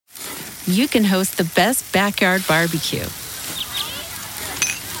you can host the best backyard barbecue.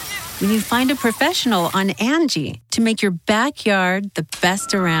 When you find a professional on Angie to make your backyard the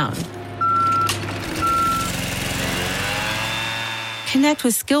best around. Connect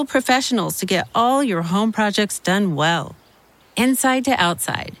with skilled professionals to get all your home projects done well. Inside to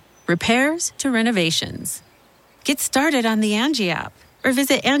outside, repairs to renovations. Get started on the Angie app or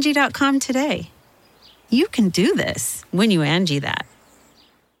visit Angie.com today. You can do this when you Angie that.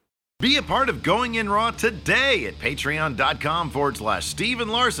 Be a part of Going In Raw today at patreon.com/Steven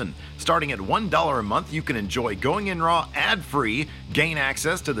Larson. Starting at $1 a month, you can enjoy Going In Raw ad-free, gain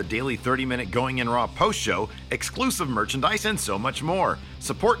access to the daily 30-minute Going In Raw post show, exclusive merchandise, and so much more.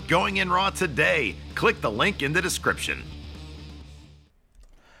 Support Going In Raw today. Click the link in the description.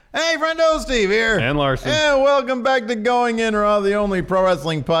 Hey, friendo, Steve here. And Larson. And welcome back to Going In Raw, the only pro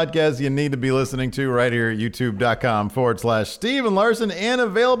wrestling podcast you need to be listening to right here at youtube.com/Steven Larson and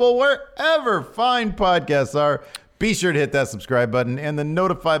available wherever fine podcasts are. Be sure to hit that subscribe button and the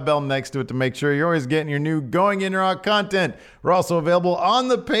notify bell next to it to make sure you're always getting your new Going In Raw content. We're also available on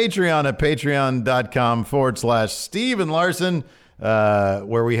the Patreon at patreon.com/Steven Larson,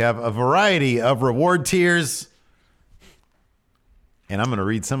 where we have a variety of reward tiers. And I'm going to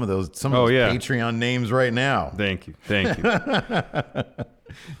read some of those Patreon names right now. Thank you.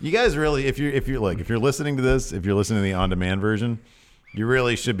 You guys really, if you're listening to this, if you're listening to the on-demand version, you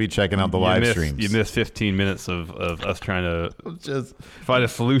really should be checking out the live streams. You missed 15 minutes of us trying to just find a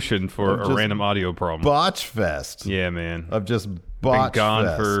solution for a random audio problem. Botch fest. Yeah, man. Of just botch Been gone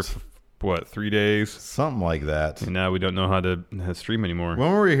fest. for 3 days? Something like that. And now we don't know how to stream anymore.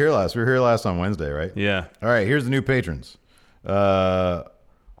 When were we here last? We were here last on Wednesday, right? Yeah. All right, here's the new patrons. The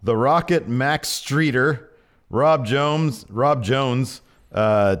Rocket, Max Streeter, Rob Jones, Taint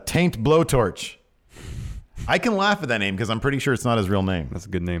Blowtorch. I can laugh at that name because I'm pretty sure it's not his real name. That's a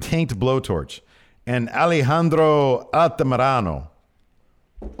good name. Taint Blowtorch. And Alejandro Altamirano.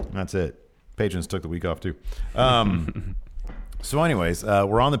 That's it. Patrons took the week off too. So anyways,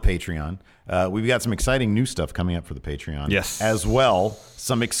 we're on the Patreon. We've got some exciting new stuff coming up for the Patreon. Yes. As well,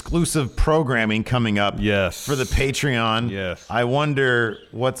 some exclusive programming coming up for the Patreon. Yes. I wonder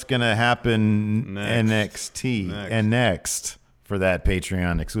what's going to happen next for that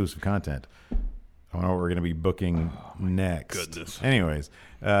Patreon exclusive content. I wonder what we're going to be booking next. Goodness. Anyways,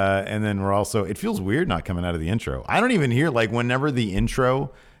 and then we're also, it feels weird not coming out of the intro. I don't even hear, like, whenever the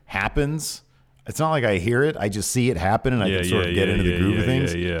intro happens, it's not like I hear it. I just see it happen, and I can sort of get into the groove of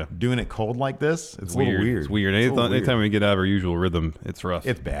things. Doing it cold like this, it's a little weird. It's weird. Anytime we get out of our usual rhythm, it's rough.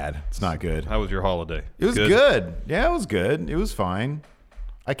 It's bad. It's not good. How was your holiday? It was good. Yeah, it was good. It was fine.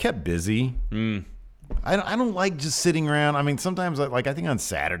 I kept busy. I don't like just sitting around. I mean, sometimes, I think on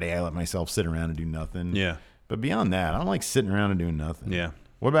Saturday, I let myself sit around and do nothing. Yeah. But beyond that, I don't like sitting around and doing nothing. Yeah.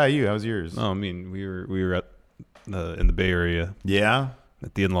 What about you? How was yours? Oh, I mean, we were at in the Bay Area. Yeah.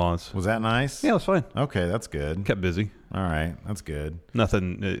 At the in-laws. Was that nice? Yeah, it was fine. Okay, that's good. Kept busy. All right, that's good.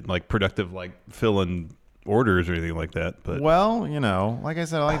 Nothing like productive, like filling orders or anything like that. But well, like I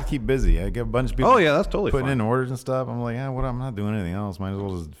said, I like to keep busy. I get a bunch of people. Oh yeah, that's totally putting fine. in orders and stuff. I'm like, I'm not doing anything else. Might as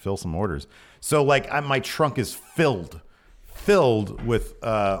well just fill some orders. So my trunk is filled with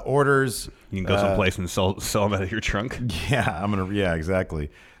orders. You can go someplace and sell them out of your trunk. Yeah, Yeah,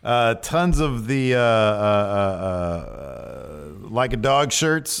 exactly. Tons of the Like a Dog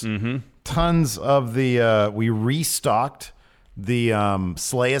shirts. Mm-hmm. Tons of the we restocked the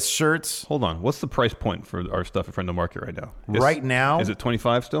Slayus shirts. Hold on, what's the price point for our stuff at Friendo Market right now? Right now, is it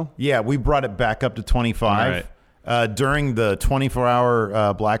 25 still? Yeah, we brought it back up to 25. All right. During the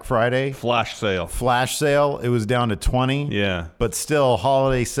 24-hour Black Friday flash sale, it was down to 20. Yeah, but still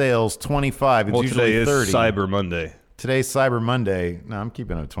holiday sales 25. It's usually today 30. Is Cyber Monday. Today's Cyber Monday. No, I'm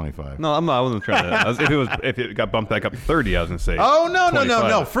keeping it at 25. No, I'm not. I wasn't trying to. If it got bumped back up to 30, I was going to say. Oh no.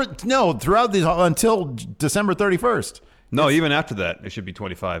 Throughout until December 31st. No, even after that, it should be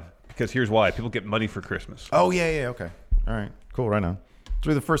 25. Because here's why: people get money for Christmas. Oh yeah. Okay. All right. Cool. Right on.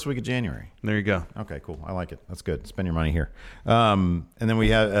 Through the first week of January. There you go. Okay, cool. I like it. That's good. Spend your money here. And then we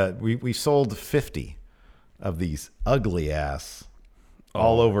have we sold 50 of these ugly ass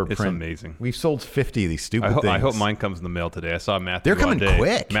all over print. It's amazing. We've sold 50 of these stupid things. I hope mine comes in the mail today. I saw Matthew. They're coming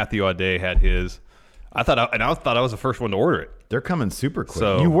quick. Matthew Audet had his. I thought I was the first one to order it. They're coming super quick.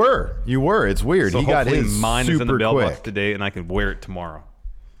 So, you were. It's weird. So he got his mine super is in the mailbox quick today, and I can wear it tomorrow.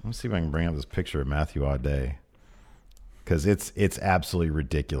 Let's see if I can bring up this picture of Matthew Audet. Because it's absolutely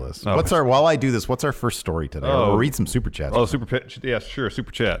ridiculous. Oh, while I do this, what's our first story today? We'll read some super chats. Oh, yeah, sure,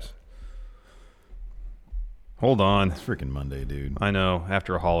 super chats. Hold on. It's freaking Monday, dude. I know.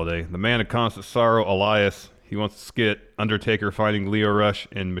 After a holiday, the man of constant sorrow, Elias, He wants to skit Undertaker finding Leo Rush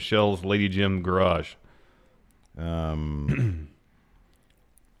in Michelle's Lady Jim garage. La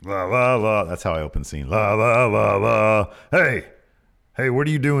la la. That's how I open scene. La la la la. Hey, what are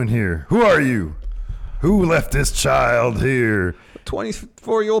you doing here? Who are you? Who left this child here?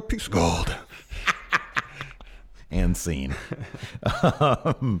 24-year-old piece of gold. And scene.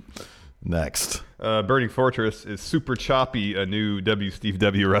 Next. Burning Fortress is Super Choppy, a new Steve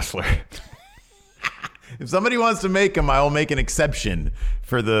W wrestler. If somebody wants to make him, I'll make an exception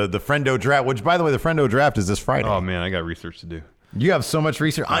for the Friendo draft, which, by the way, the Friendo draft is this Friday. Oh, man, I got research to do. You have so much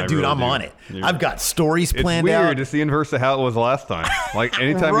research. Dude, I'm on it. I've got stories planned out. It's weird. It's the inverse of how it was last time. Like,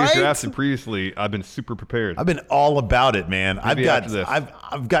 anytime Right? we drafted previously, I've been super prepared. I've been all about it, man. Maybe after this.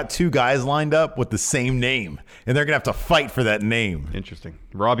 I've got 2 guys lined up with the same name, and they're going to have to fight for that name. Interesting.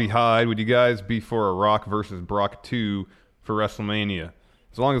 Robbie Hyde, would you guys be for a Rock versus Brock 2 for WrestleMania?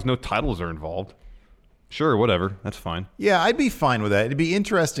 As long as no titles are involved. Sure, whatever. That's fine. Yeah, I'd be fine with that. It'd be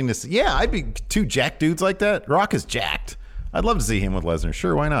interesting to see. Yeah, I'd be 2 jacked dudes like that. Rock is jacked. I'd love to see him with Lesnar.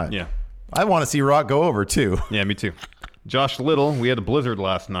 Sure, why not? Yeah. I want to see Rock go over, too. Yeah, me too. Josh Little, we had a blizzard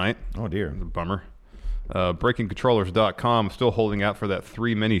last night. Oh, dear. It was a bummer. BreakingControllers.com, still holding out for that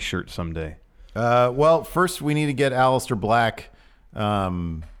 3 mini shirt someday. Well, first we need to get Aleister Black. We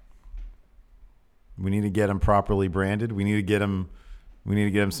need to get him properly branded. We need to get him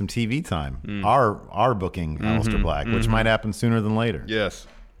some TV time. Our booking Aleister Black, which might happen sooner than later. Yes.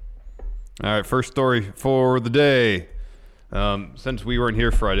 All right, first story for the day. Since we weren't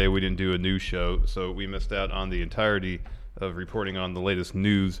here Friday, we didn't do a news show, so we missed out on the entirety of reporting on the latest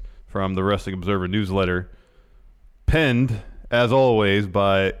news from the Wrestling Observer newsletter, penned, as always,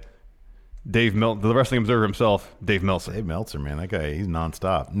 by the Wrestling Observer himself, Dave Meltzer. Dave Meltzer, man, that guy, he's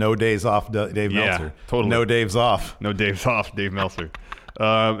nonstop. No days off, Dave Meltzer. Totally. No Dave's off. No Dave's off, Dave Meltzer.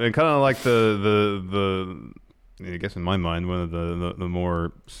 And kind of like the I guess in my mind, one of the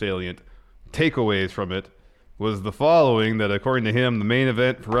more salient takeaways from it was the following, that according to him, the main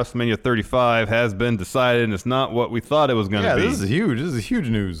event for WrestleMania 35 has been decided, and it's not what we thought it was going to be. Yeah, this is huge. This is huge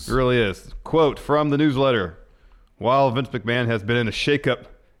news. It really is. Quote from the newsletter: while Vince McMahon has been in a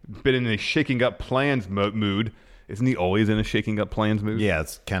shaking up plans mood, isn't he always in a shaking up plans mood? Yeah,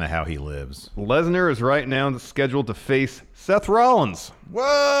 it's kind of how he lives. Lesnar is right now scheduled to face Seth Rollins.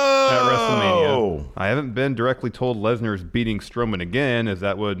 Whoa! At WrestleMania. I haven't been directly told Lesnar is beating Strowman again, as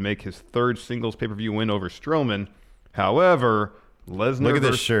that would make his 3rd singles pay-per-view win over Strowman. However, Lesnar... Look at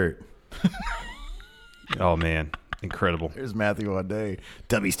this shirt. Oh, man. Incredible. There's Matthew Audet,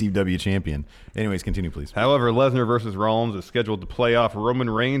 Steve W champion. Anyways, continue, please. However, Lesnar versus Rollins is scheduled to play off Roman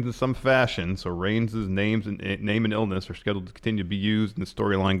Reigns in some fashion, so Reigns' name and illness are scheduled to continue to be used in the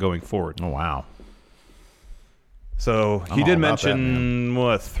storyline going forward. Oh, wow. So he did mention,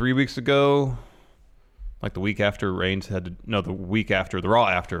 3 weeks ago, like the week after Reigns the Raw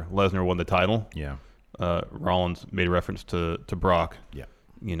after Lesnar won the title. Yeah. Rollins made a reference to Brock. Yeah.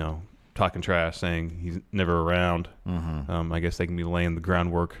 Talking trash, saying he's never around. I guess they can be laying the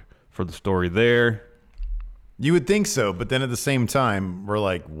groundwork for the story there. You would think so, but then at the same time, we're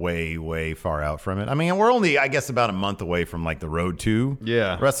like way, way far out from it. I mean, we're only, I guess, about a month away from like the road to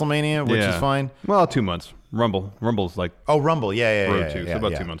WrestleMania, which is fine. Well, 2 months. Rumble's like Rumble, yeah, road to, so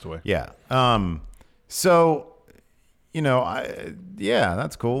about 2 months away. Yeah. So,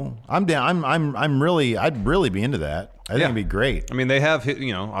 that's cool. I'm down. I'd really be into that. I think it'd be great. I mean, they have hit,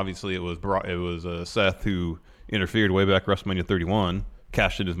 obviously it was Seth who interfered way back WrestleMania 31,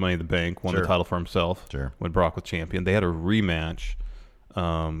 cashed in his Money in the Bank, won the title for himself when Brock was champion. They had a rematch,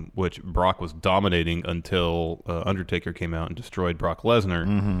 which Brock was dominating until Undertaker came out and destroyed Brock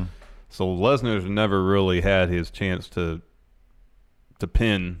Lesnar. So Lesnar's never really had his chance to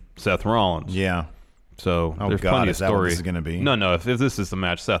pin Seth Rollins. Yeah. So there's plenty of is that story. what this is going to be? No. If this is the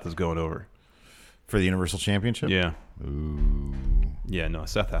match, Seth is going over. For the Universal Championship? Yeah. Ooh. Yeah, no,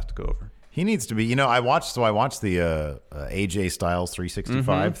 Seth has to go over. He needs to be. I watched the AJ Styles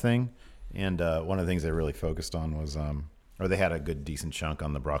 365 thing, and one of the things they really focused on was, or they had a good decent chunk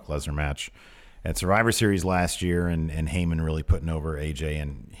on the Brock Lesnar match at Survivor Series last year, and Heyman really putting over AJ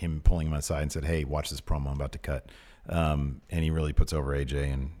and him pulling him aside and said, "Hey, watch this promo I'm about to cut," and he really puts over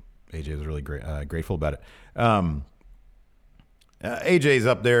AJ, and AJ was really grateful about it. AJ's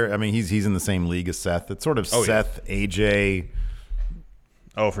up there. I mean, he's in the same league as Seth. It's sort of Seth, AJ.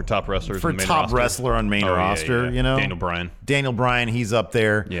 Oh, for top wrestlers. For top wrestler on main roster, Daniel Bryan. Daniel Bryan, he's up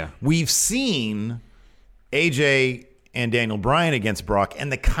there. Yeah. We've seen AJ and Daniel Bryan against Brock,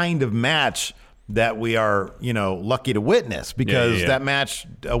 and the kind of match that we are, lucky to witness, because that match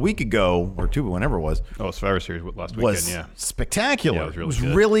a week ago or two, whenever it was. Oh, Survivor Series last weekend, was spectacular. Yeah, it was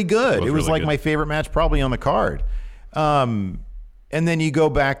really good. It was like my favorite match probably on the card. And then you go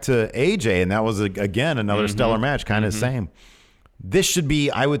back to AJ, and that was, again, another stellar match, kind of same. This should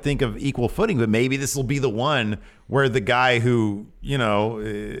be, I would think, of equal footing, but maybe this will be the one where the guy who,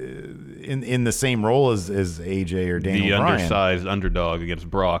 in the same role as AJ or Daniel Bryan, the undersized underdog against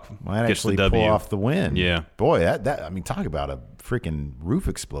Brock, might gets actually the W. pull off the win. Yeah. Boy, that talk about a freaking roof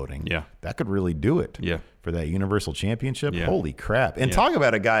exploding. Yeah. That could really do it. Yeah. For that Universal Championship. Yeah. Holy crap. And talk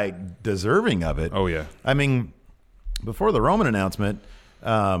about a guy deserving of it. Oh, yeah. I mean, before the Roman announcement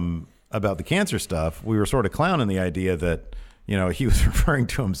about the cancer stuff, we were sort of clowning the idea that, he was referring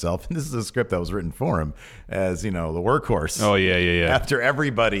to himself, and this is a script that was written for him, as, the workhorse. Oh, yeah. After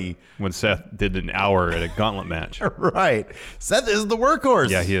everybody. When Seth did an hour at a gauntlet match. Right. Seth is the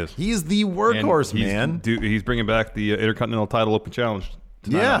workhorse. Yeah, he is. He's the workhorse, man. He's bringing back the Intercontinental title open challenge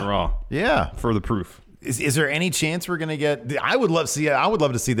tonight on Raw. Yeah. Further proof. Is there any chance we're going to get? I would love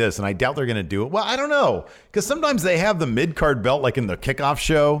to see this, and I doubt they're going to do it. Well, I don't know, because sometimes they have the mid-card belt, like in the kickoff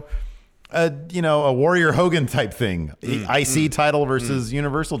show. A Warrior Hogan type thing, IC title versus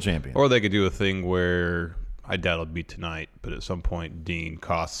Universal Champion. Or they could do a thing where, I doubt it'll be tonight, but at some point Dean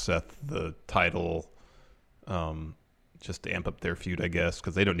costs Seth the title, just to amp up their feud, I guess,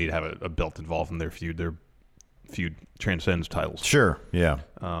 because they don't need to have a belt involved in their feud. Their feud transcends titles. Sure, yeah.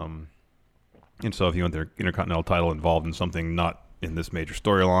 And so if you want their Intercontinental title involved in something not in this major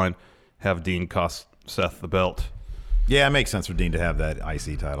storyline, have Dean cost Seth the belt. Yeah, it makes sense for Dean to have that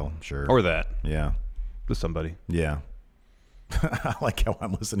IC title, sure. Or that. Yeah. To somebody. Yeah. I like how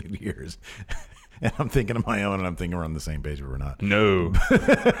I'm listening to yours. And I'm thinking of my own, and I'm thinking we're on the same page, but we're not. No.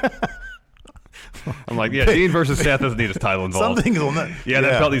 I'm like, Dean versus Seth doesn't need his title involved. Some things will not. That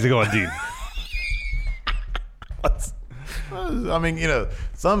belt needs to go on Dean. I mean,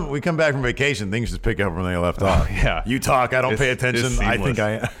 we come back from vacation, things just pick up when they left off. Yeah. You talk, I don't pay attention. I think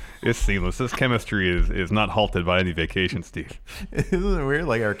I am. It's seamless. This chemistry is not halted by any vacation, Steve. Isn't it weird?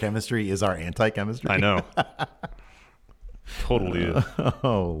 Like our chemistry is our anti-chemistry. I know. Totally is.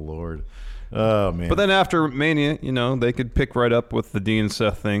 Oh, Lord. Oh, man. But then after Mania, they could pick right up with the Dean and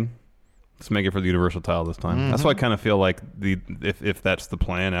Seth thing. Let's make it for the Universal title this time. That's why I kind of feel like if that's the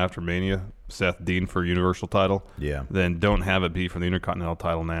plan after Mania, Seth Dean for Universal title, then don't have it be for the Intercontinental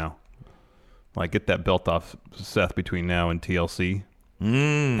title now. Like, get that belt off Seth between now and TLC.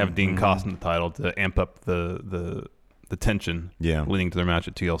 Have Dean cost him the title to amp up the tension leading to their match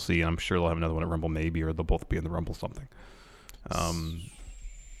at TLC. And I'm sure they'll have another one at Rumble maybe, or they'll both be in the Rumble something.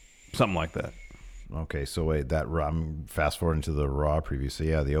 Something like that. Okay, so wait, I'm fast forwarding to the Raw preview.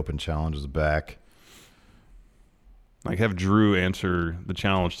 So the Open Challenge is back. Like, have Drew answer the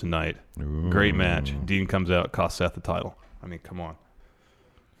challenge tonight. Ooh. Great match. Dean comes out, costs Seth the title. I mean, come on.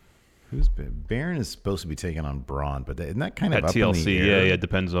 Baron is supposed to be taking on Braun, but isn't that kind of at up TLC? In the air? Yeah, it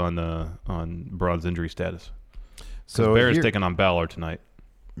depends on Braun's injury status. So Baron's taking on Balor tonight.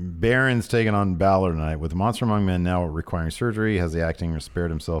 Baron's taking on Balor tonight, with Monster Among Men now requiring surgery. Has the acting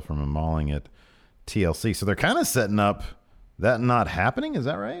spared himself from mauling at TLC? So they're kind of setting up that not happening. Is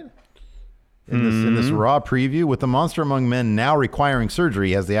that right? In this Raw preview, with the Monster Among Men now requiring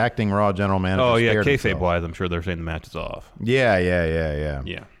surgery, has the acting Raw general manager? Oh yeah, kayfabe wise, I'm sure they're saying the match is off. Yeah.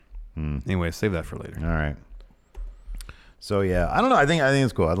 Anyway, save that for later. All right. So I don't know. I think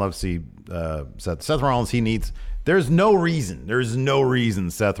it's cool. I'd love to see Seth Rollins. There's no reason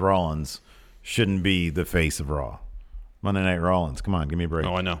Seth Rollins shouldn't be the face of Raw. Monday Night Rollins. Come on, give me a break.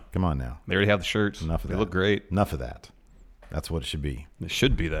 Oh, I know. Come on now. They already have the shirts. Enough of that. They look great. Enough of that. That's what it should be. It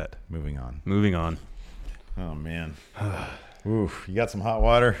should be that. Moving on. Oh man. Oof. You got some hot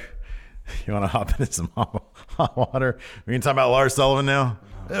water? You want to hop into some hot water? We can talk about Lars Sullivan now.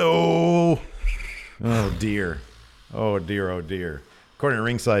 Oh dear. According to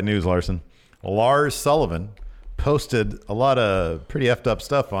Ringside News, Lars Sullivan posted a lot of pretty effed up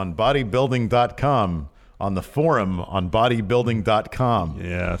stuff on bodybuilding.com, on the forum on bodybuilding.com.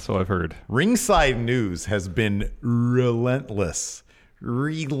 Yeah, so I've heard. Ringside News has been relentless.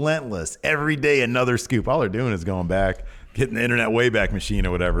 Every day another scoop. All they're doing is going back, getting the Internet Wayback Machine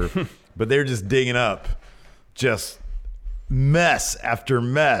or whatever. But they're just digging up just mess after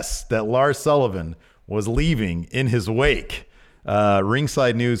mess that Lars Sullivan was leaving in his wake.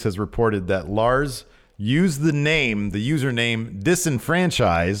 Ringside News has reported that Lars used the username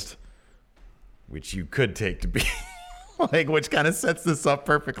Disenfranchised, which you could take to be which kind of sets this up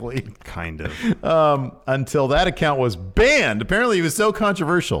perfectly. Kind of. Until that account was banned. Apparently he was so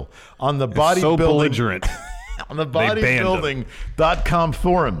controversial on the bodybuilding. So belligerent. On the bodybuilding.com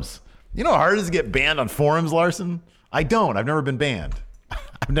forums You know how hard it is to get banned on forums, Larson? I don't. I've never been banned.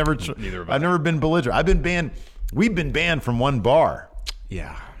 I've never been belligerent. I've been banned. We've been banned from one bar.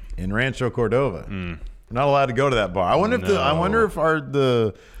 Yeah. In Rancho Cordova. We're not allowed to go to that bar. I wonder if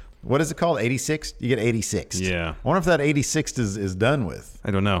what is it called? 86? You get 86. Yeah. I wonder if that 86 is done with.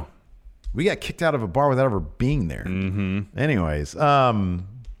 I don't know. We got kicked out of a bar without ever being there. Mm-hmm. Anyways,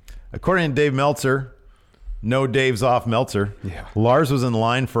 according to Dave Meltzer, no Dave's off Meltzer. Yeah. Lars was in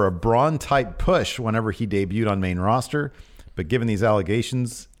line for a Braun-type push whenever he debuted on main roster. But given these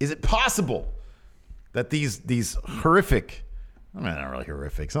allegations, is it possible that these horrific, I mean, not really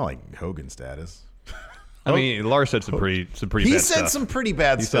horrific, it's not like Hogan status. I mean, Lars said some pretty bad stuff. He said some pretty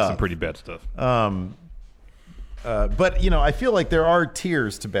bad stuff. But, I feel like there are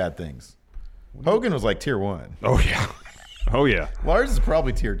tiers to bad things. Hogan was like tier 1. Oh, yeah. Oh, yeah. Lars is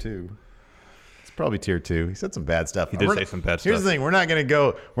probably tier 2. It's probably tier 2. He said some bad stuff. He did say some bad stuff. Here's the thing. We're not going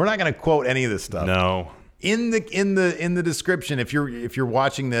to quote any of this stuff. No. In the description, if you're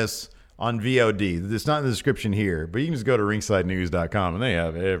watching this on VOD, it's not in the description here, but you can just go to ringsidenews.com and they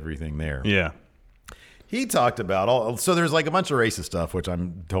have everything there. Yeah. He talked about so there's like a bunch of racist stuff, which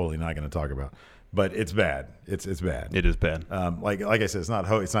I'm totally not going to talk about, but it's bad. It's bad. It is bad. Like I said, it's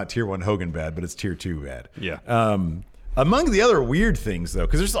not tier 1 Hogan bad, but it's tier 2 bad. Yeah. Among the other weird things though,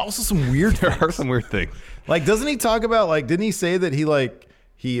 because there's also some weird there are some weird things. Like, doesn't he talk about, like, didn't he say that he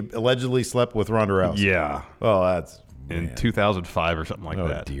allegedly slept with Ronda Rousey? Yeah. Well, that's in 2005 or something like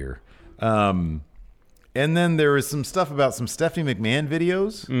that. Oh dear. And then there was some stuff about some Stephanie McMahon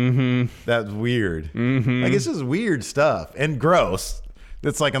videos. Mm-hmm. That's weird. Mm-hmm. Like, it's just weird stuff and gross.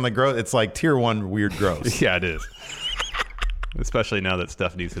 It's like on the gross. It's like tier 1 weird gross. Yeah, it is. Especially now that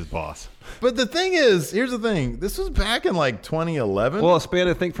Stephanie's his boss. But the thing is, here's the thing. This was back in like 2011. Well, it spanned,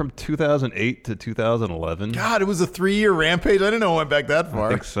 I think, from 2008 to 2011. God, it was a 3-year rampage. I didn't know it went back that far. I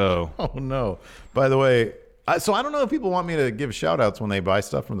think so. Oh, no. By the way, so I don't know if people want me to give shout outs when they buy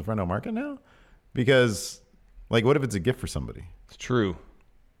stuff from the Friendo Market now. Because, like, what if it's a gift for somebody? It's true.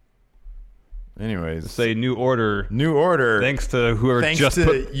 Anyways. Say new order. New order. Thanks to whoever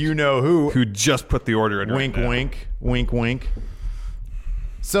who just put the order in. Wink, right now. wink, wink, wink.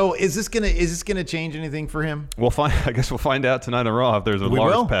 So is this gonna change anything for him? I guess we'll find out tonight on Raw if there's a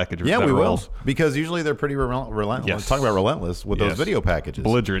large package. Yeah, we rolls. will. Because usually they're pretty relentless. Yes. Talk about relentless with those video packages.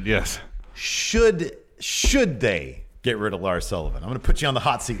 Belligerent, yes. Should they get rid of Lars Sullivan? I'm going to put you on the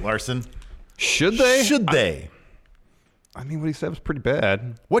hot seat, Larson. Should they? Should they? I mean, what he said was pretty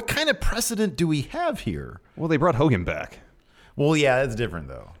bad. What kind of precedent do we have here? Well, they brought Hogan back. Well, yeah, that's different,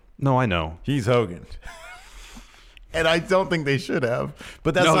 though. No, I know. He's Hogan. And I don't think they should have.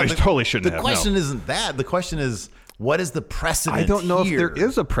 But that's they totally shouldn't have. The question isn't that. The question is, what is the precedent I don't know here? if there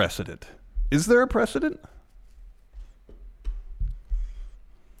is a precedent. Is there a precedent?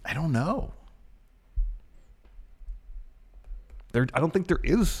 I don't know. I don't think there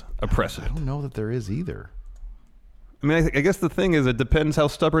is a precedent. I don't know that there is either. I mean, I guess the thing is, it depends how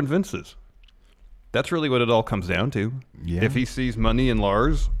stubborn Vince is. That's really what it all comes down to. Yeah. If he sees money in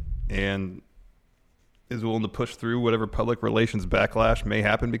Lars and is willing to push through whatever public relations backlash may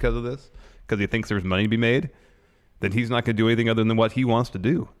happen because of this, because he thinks there's money to be made, then he's not going to do anything other than what he wants to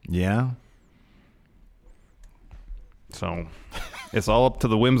do. Yeah. So it's all up to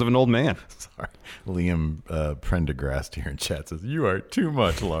the whims of an old man. Sorry. Liam Prendergast here in chat says, "You are too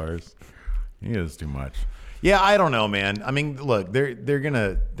much, Lars." He is too much. Yeah, I don't know, man. I mean, look, they're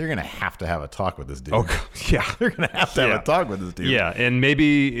gonna have to have a talk with this dude. Oh, yeah, they're gonna have to have a talk with this dude. Yeah, and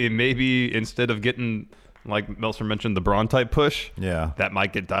maybe instead of getting, like Meltzer mentioned, the Braun type push, yeah, that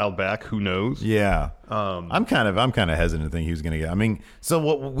might get dialed back. Who knows? Yeah, I'm kind of hesitant to think he was gonna get. I mean, so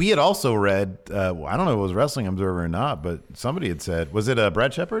what we had also read, I don't know if it was Wrestling Observer or not, but somebody had said, was it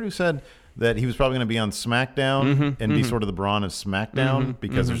Brad Shepard who said that he was probably going to be on SmackDown and be sort of the Braun of SmackDown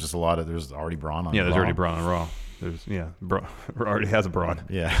because there's just there's already Braun on. Yeah, there's Raw. already Braun on Raw. Braun already has a Braun.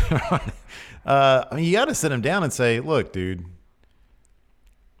 Yeah, I mean, you got to sit him down and say, "Look, dude,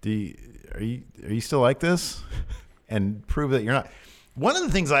 are you still like this?" and prove that you're not. One of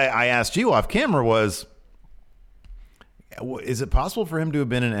the things I asked you off camera was, is it possible for him to have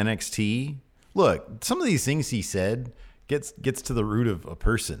been in NXT? Look, some of these things he said gets to the root of a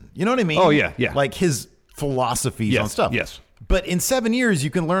person. You know what I mean? Oh, yeah, yeah. Like his philosophies on stuff. Yes. But in 7 years, you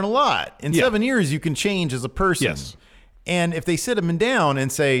can learn a lot. In 7 years, you can change as a person. Yes. And if they sit him down and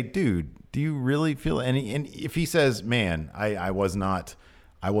say, dude, do you really feel any? And if he says, man, I wasn't out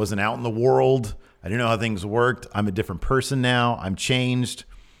in the world. I didn't know how things worked. I'm a different person now. I'm changed.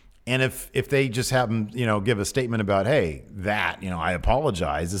 And if they just have him, give a statement about, hey, I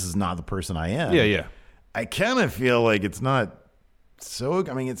apologize. This is not the person I am. Yeah, yeah. I kind of feel like it's not so,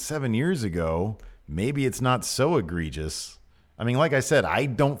 I mean, it's 7 years ago. Maybe it's not so egregious. I mean, like I said, I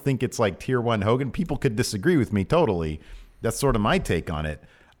don't think it's like tier 1 Hogan. People could disagree with me totally. That's sort of my take on it.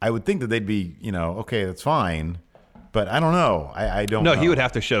 I would think that they'd be, okay, that's fine. But I don't know. I don't know. No, he would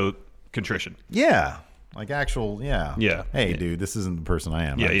have to show contrition. Yeah. Like actual, yeah. Yeah. Hey, dude, this isn't the person I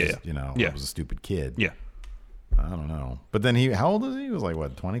am. Yeah, I was a stupid kid. Yeah. I don't know. But then how old is he? He was like,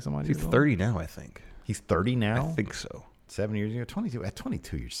 what, 20-some-odd years He's old? 30 now, I think. He's 30 now? I think so. 7 years ago? 22. At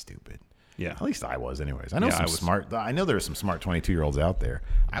 22, you're stupid. Yeah. At least I was anyways. I know I know there are some smart 22-year-olds out there.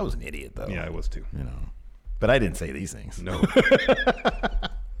 I was an idiot, though. Yeah, I was too. But I didn't say these things. No.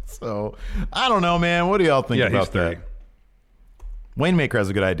 So, I don't know, man. What do y'all think about that? Waymaker has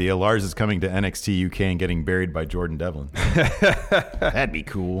a good idea. Lars is coming to NXT UK and getting buried by Jordan Devlin. That'd be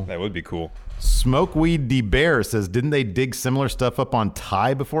cool. That would be cool. Smokeweed D Bear says, didn't they dig similar stuff up on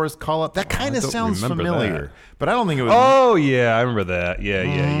Ty before his call up? That kind of sounds familiar, but I don't think it was. Oh yeah, I remember that.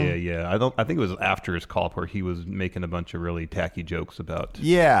 Yeah. I think it was after his call up where he was making a bunch of really tacky jokes about.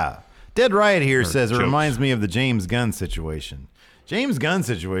 Yeah. Dead Riot here says jokes. It reminds me of the James Gunn situation. James Gunn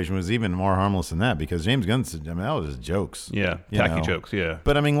situation was even more harmless than that because James Gunn, that was just jokes. Yeah, tacky jokes, yeah.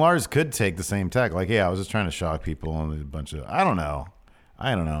 But, I mean, Lars could take the same tack. Like, I was just trying to shock people on a bunch of, I don't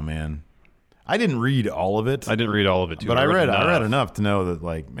know, man. I didn't read all of it. I didn't read all of it, too. But I read enough to know that,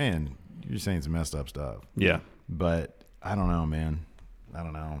 like, man, you're saying some messed up stuff. Yeah. But I don't know, man. I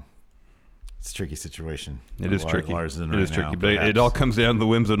don't know. It's a tricky situation. It is tricky. Lars is in it right is tricky, now, but it all comes down to the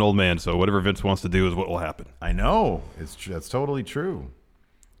whims of an old man. So whatever Vince wants to do is what will happen. I know. That's totally true.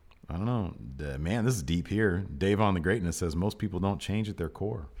 I don't know. Man, this is deep here. Dave on the Greatness says most people don't change at their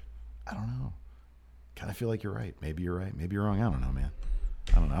core. I don't know. Kind of feel like you're right. Maybe you're right. Maybe you're wrong. I don't know, man.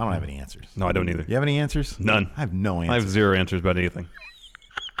 I don't know. I don't have any answers. No, I don't either. You have any answers? None. I have no answers. I have zero answers about anything.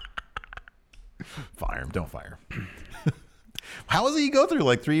 Fire him. Don't fire him. How does he go through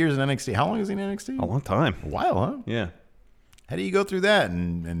like 3 years in NXT? How long is he in NXT? A long time. A while, huh? Yeah. How do you go through that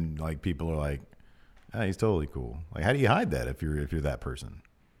and like people are like, he's totally cool. Like, how do you hide that if you're that person?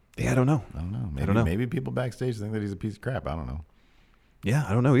 Yeah, I don't know. Maybe people backstage think that he's a piece of crap. I don't know. Yeah,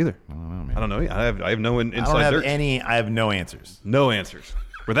 I don't know either. I don't know, man. I don't know. I have no inside dirt. I have no answers. No answers.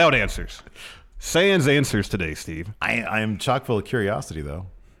 Without answers. Sans answers today, Steve. I am chock full of curiosity though.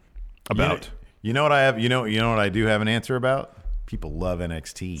 About. You know what I have? You know what I do have an answer about? People love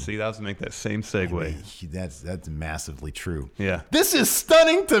NXT. See, that was to make that same segue. I mean, that's massively true. Yeah. This is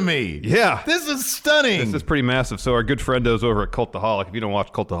stunning to me. Yeah. This is stunning. This is pretty massive. So our good friendos over at Cultaholic, if you don't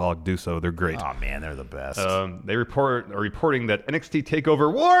watch Cultaholic, do so. They're great. Oh, man, they're the best. They are reporting that NXT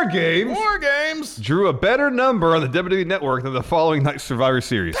TakeOver War Games drew a better number on the WWE Network than the following night's Survivor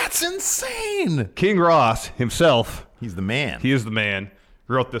Series. That's insane. King Ross himself. He's the man. He is the man.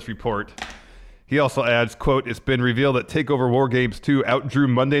 Wrote this report. He also adds, quote, it's been revealed that TakeOver War Games 2 outdrew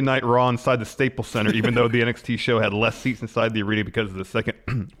Monday Night Raw inside the Staples Center, even though the NXT show had less seats inside the arena because of the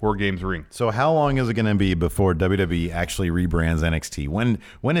second War Games ring. So how long is it going to be before WWE actually rebrands NXT?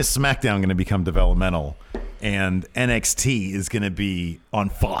 When is SmackDown going to become developmental and NXT is going to be on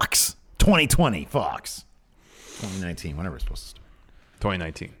Fox? 2020, Fox. 2019, whenever it's supposed to start.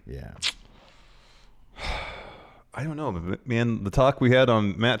 2019. Yeah. I don't know, man. The talk we had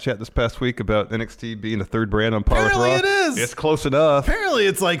on Matt Chat this past week about NXT being the third brand on par with Raw. Apparently it is. It's close enough. Apparently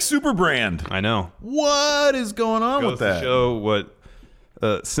it's like super brand. I know. What is going on with that? To show what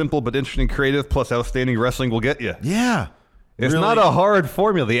simple but interesting creative plus outstanding wrestling will get you. Yeah. It's not a hard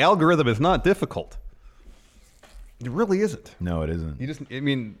formula. The algorithm is not difficult. It really isn't. No, it isn't.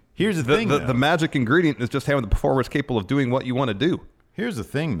 Here's the thing. The magic ingredient is just having the performers capable of doing what you want to do. Here's the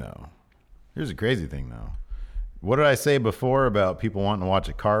thing, though. Here's a crazy thing, though. What did I say before about people wanting to watch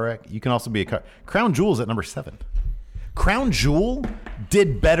a car wreck? You can also be a car. Crown Jewel's at number 7. Crown Jewel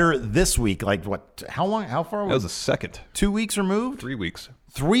did better this week. Like what? How long? How far? That was a second. 2 weeks removed? 3 weeks.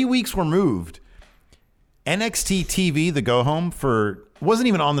 3 weeks removed. NXT TV, the go home wasn't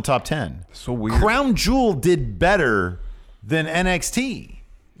even on the top 10. So weird. Crown Jewel did better than NXT.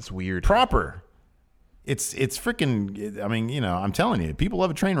 It's weird. Proper. It's freaking. I mean, I'm telling you, people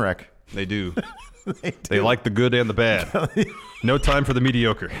love a train wreck. They do. They like the good and the bad. No time for the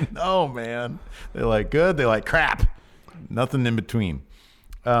mediocre. Oh, man. They like good. They like crap. Nothing in between.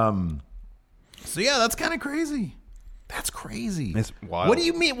 So, yeah, that's kind of crazy. That's crazy. It's wild. What do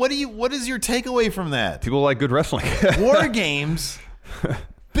you mean? What is your takeaway from that? People like good wrestling. War Games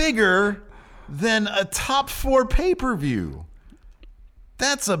bigger than a top 4 pay-per-view.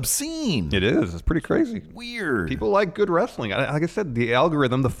 That's obscene. It is. It's pretty crazy. Weird. People like good wrestling. Like I said, the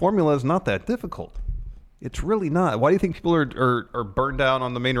algorithm, the formula is not that difficult. It's really not. Why do you think people are burned down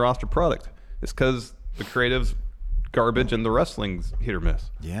on the main roster product? It's because the creatives garbage and the wrestling's hit or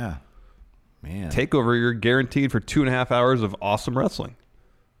miss. Yeah. Man. TakeOver, you're guaranteed for 2.5 hours of awesome wrestling.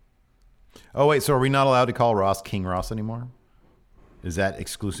 Oh, wait. So are we not allowed to call Ross King Ross anymore? Is that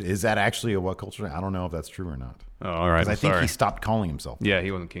exclusive? Is that actually a What Culture? I don't know if that's true or not. Oh, all right. I think he stopped calling himself. Yeah,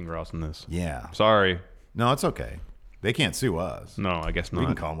 he wasn't King Ross in this. Yeah. Sorry. No, it's okay. They can't sue us. No, I guess not. We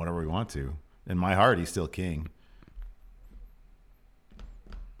can call him whatever we want to. In my heart, he's still king.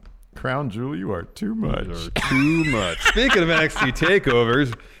 Crown Jewel, you are too much. You are too much. Speaking of NXT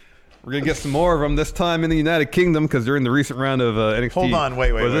takeovers, we're going to get some more of them this time in the United Kingdom because they're in the recent round of NXT. Hold on.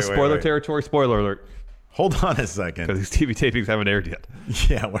 Wait. Was this spoiler territory? Spoiler alert. Hold on a second. Because these TV tapings haven't aired yet.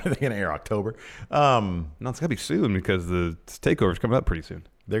 Yeah, when are they going to air? October? No, it's got to be soon because the takeover's coming up pretty soon.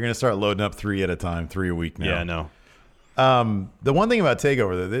 They're going to start loading up 3 at a time, 3 a week now. Yeah, I know. The one thing about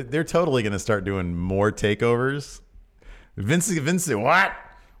TakeOver, they're totally going to start doing more takeovers. Vince, what?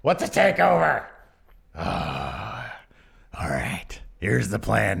 What's a takeover? Oh, all right. Here's the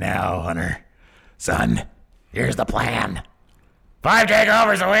plan now, Hunter. Son, here's the plan. 5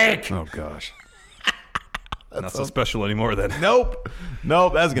 takeovers a week. Oh, gosh. Not so special anymore then. Nope,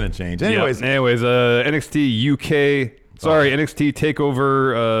 that's going to change. Anyways, NXT UK. Sorry, NXT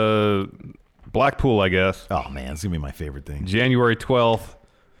TakeOver Blackpool, I guess. Oh, man, it's going to be my favorite thing. January 12th,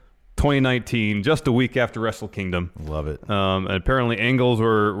 2019, just a week after Wrestle Kingdom. Love it. And apparently angles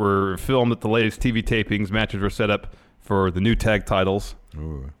were filmed at the latest TV tapings. Matches were set up for the new tag titles.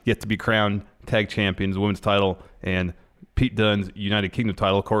 Ooh. Yet to be crowned tag champions, women's title, and Pete Dunne's United Kingdom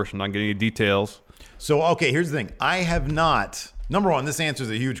title. Of course, I'm not getting any details. So, okay, here's the thing. I have not... Number one, this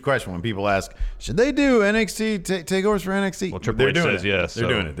answers a huge question when people ask, should they do NXT takeovers for NXT? Well, Triple H says yes. They're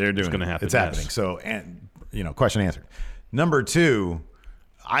doing it. They're doing it. It's going to happen. It's happening. So, question answered. Number two,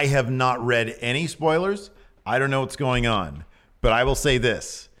 I have not read any spoilers. I don't know what's going on. But I will say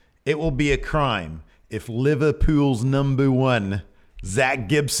this. It will be a crime if Liverpool's number 1, Zach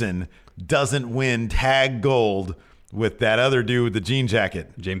Gibson, doesn't win tag gold with that other dude with the jean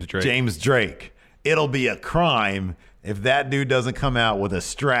jacket. James Drake. It'll be a crime if that dude doesn't come out with a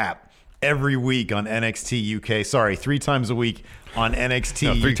strap every week on NXT UK. Sorry, 3 times a week on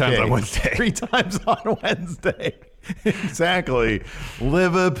NXT UK. 3 times on Wednesday. 3 times on Wednesday. Exactly.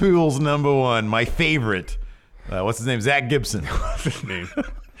 Liverpool's number 1, my favorite. What's his name? Zach Gibson. What's his name?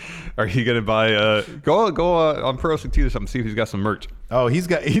 Are you going to buy go on Pro Wrestling Tees or something, see if he's got some merch. Oh,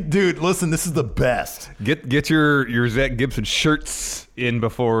 dude, listen, this is the best. Get your Zach Gibson shirts in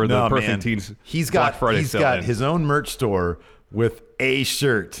before the Pro Wrestling Tees. He's got his own merch store with a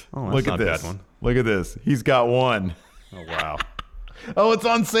shirt. Oh, that's Look not at a this. bad one. Look at this. He's got one. Oh, wow. Oh, it's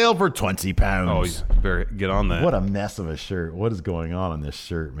on sale for £20. Oh, you better get on that. What a mess of a shirt. What is going on this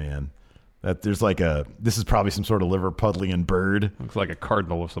shirt, man? That there's this is probably some sort of Liverpudlian bird. Looks like a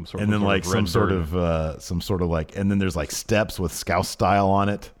cardinal of some sort. And then some sort of and then there's like steps with Scouse style on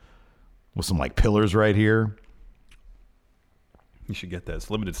it with some like pillars right here. You should get that.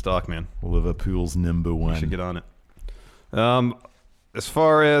 It's limited stock, man. Liverpool's number 1. You should get on it. As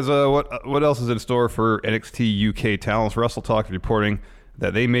far as what else is in store for NXT UK talents, Wrestle Talk is reporting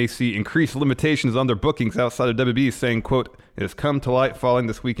that they may see increased limitations on their bookings outside of WWE, saying, quote, "It has come to light following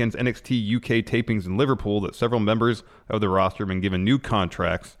this weekend's NXT UK tapings in Liverpool that several members of the roster have been given new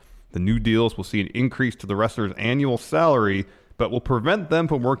contracts. The new deals will see an increase to the wrestler's annual salary, but will prevent them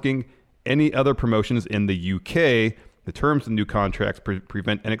from working any other promotions in the UK. The terms of the new contracts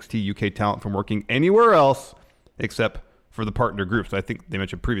prevent NXT UK talent from working anywhere else except for the partner groups." I think they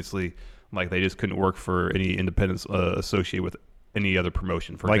mentioned previously, like they just couldn't work for any independents associated with any other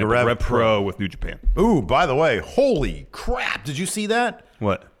promotion. For like example, Rev Pro with New Japan. Ooh, by the way, holy crap. Did you see that?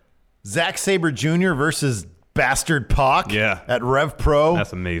 What? Zack Sabre Jr. versus Bastard Pac at Rev Pro.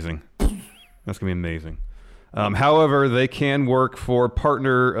 That's amazing. That's going to be amazing. However, they can work for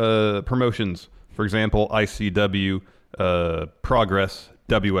partner promotions. For example, ICW, Progress,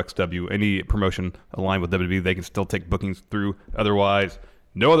 WXW, any promotion aligned with WWE, they can still take bookings through. Otherwise,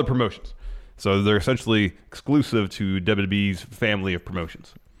 no other promotions. So they're essentially exclusive to WWE's family of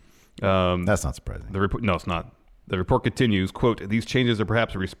promotions. That's not surprising. No, it's not. The report continues, quote, "These changes are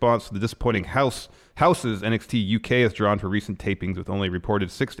perhaps a response to the disappointing houses NXT UK has drawn for recent tapings, with only reported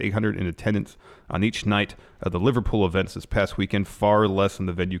 600 to 800 in attendance on each night of the Liverpool events this past weekend, far less than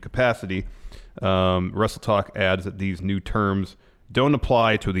the venue capacity." Wrestle Talk adds that these new terms don't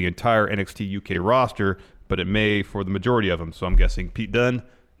apply to the entire NXT UK roster, but it may for the majority of them. So I'm guessing Pete Dunne,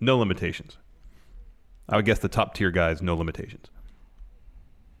 no limitations. I would guess the top tier guys, no limitations.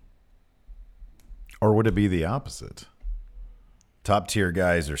 Or would it be the opposite? Top tier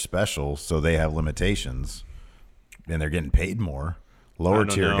guys are special, so they have limitations, and they're getting paid more. lower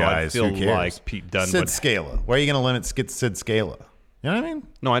tier guys. I feel who cares? like Pete Dunne. Sid Scala. Why are you going to limit Sid Scala? You know what I mean?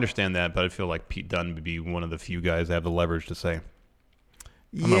 No, I understand that, but I feel like Pete Dunne would be one of the few guys that have the leverage to say,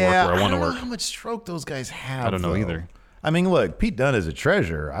 I'm going to work where I want to work. I don't know how much stroke those guys have. I don't know either. I mean, look, Pete Dunne is a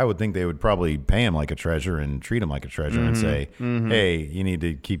treasure. I would think they would probably pay him like a treasure and treat him like a treasure and say, hey, you need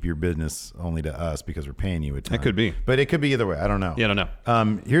to keep your business only to us because we're paying you a ton. It could be. But it could be either way. I don't know. Yeah, I don't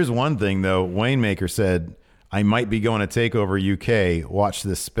know. Here's one thing, though. Wayne Maker said, I might be going to TakeOver UK. Watch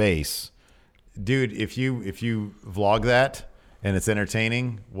this space. Dude, if you vlog that and it's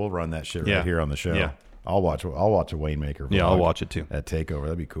entertaining, we'll run that shit right here on the show. Yeah. I'll watch a Wayne Maker vlog. Yeah, I'll watch it too. At TakeOver.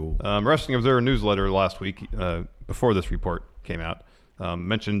 That'd be cool. Wrestling Observer newsletter last week, before this report came out,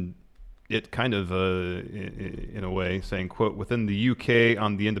 mentioned it kind of in a way, saying, quote, within the UK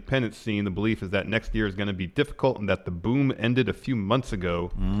on the independent scene, the belief is that next year is going to be difficult and that the boom ended a few months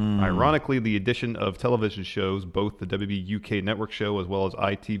ago. Ironically, the addition of television shows, both the WWE UK network show as well as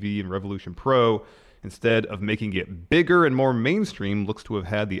ITV and Revolution Pro, instead of making it bigger and more mainstream, looks to have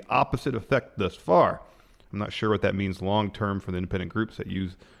had the opposite effect thus far. I'm not sure what that means long-term for the independent groups that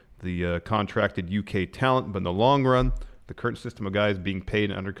use the contracted UK talent, but in the long run, the current system of guys being paid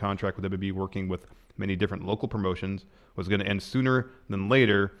and under contract with WWE working with many different local promotions was going to end sooner than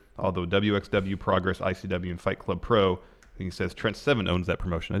later, although WXW, Progress, ICW, and Fight Club Pro, I think he says Trent Seven owns that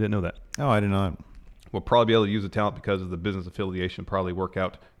promotion. I didn't know that. Oh, I did not. We'll probably be able to use the talent because of the business affiliation, probably work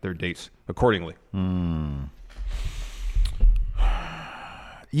out their dates accordingly.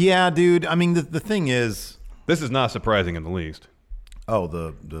 Yeah, dude. I mean, the thing is... This is not surprising in the least. Oh,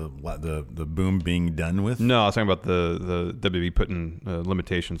 the boom being done with? No, I was talking about the WWE putting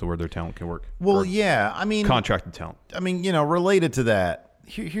limitations of where their talent can work. Well, yeah, I mean... Contracted talent. I mean, related to that,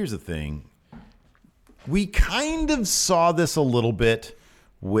 here's the thing. We kind of saw this a little bit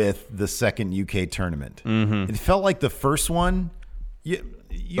with the second UK tournament. It felt like the first one...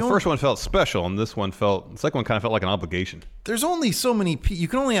 The first one felt special, and this one the second one kind of felt like an obligation. There's only so many you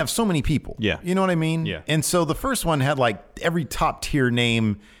can only have so many people. Yeah. You know what I mean? Yeah. And so the first one had like every top tier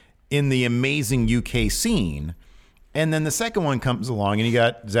name in the amazing UK scene. And then the second one comes along and you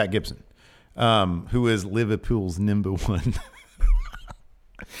got Zach Gibson, who is Liverpool's number one.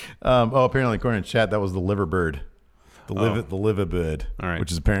 Apparently according to chat, that was the Liverbird. The Liverbird. All right.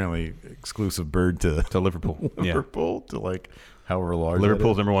 Which is apparently exclusive bird to Liverpool. Liverpool to like however large.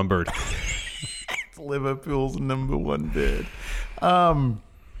 Liverpool's number one bird. It's Liverpool's number one bird. I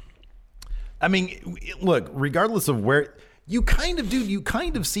mean, look, regardless of where you kind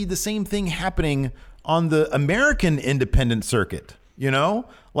of see the same thing happening on the American independent circuit.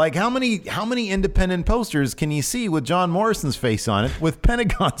 Like how many independent posters can you see with John Morrison's face on it, with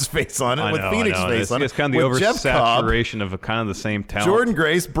Pentagon's face on it, with Phoenix's face on it? It's kind of the oversaturation of kind of the same talent. Jordan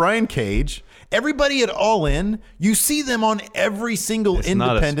Grace, Brian Cage, everybody at All In, you see them on every single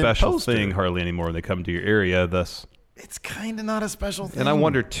independent poster. It's not a special thing hardly anymore when they come to your area. Thus, it's kind of not a special thing. And I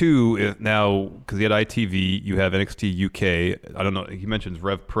wonder too if now, because you had ITV, you have NXT UK. I don't know. He mentions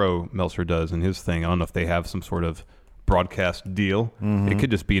Rev Pro. Meltzer does in his thing. I don't know if they have some sort of broadcast deal. It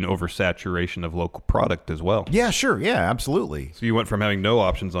could just be an oversaturation of local product as well. Yeah, sure. Yeah, absolutely. So you went from having no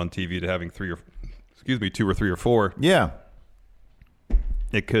options on TV to having 2 or 3 or 4. Yeah.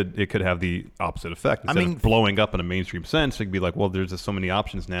 It could have the opposite effect. Instead of blowing up in a mainstream sense, it could be like, well, there's just so many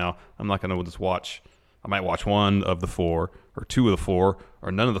options now. I'm not going to just watch. I might watch 1 of the 4 or 2 of the 4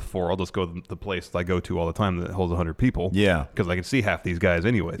 or none of the 4. I'll just go to the place that I go to all the time that holds 100 people. Yeah. Because I can see half these guys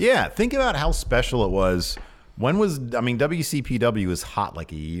anyways. Yeah. Think about how special it was. WCPW was hot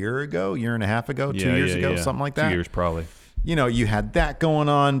like a year and a half ago, 2 years ago, something like that. 2 years probably. You had that going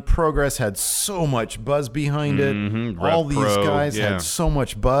on. Progress had so much buzz behind it. All these guys had so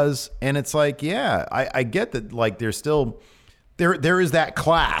much buzz. And it's like, I get that, like, there's still, there is that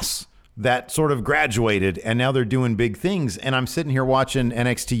class that sort of graduated and now they're doing big things. And I'm sitting here watching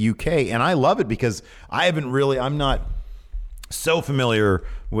NXT UK and I love it because I'm not so familiar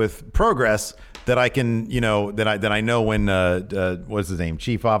with Progress that I can, that I know when what's his name,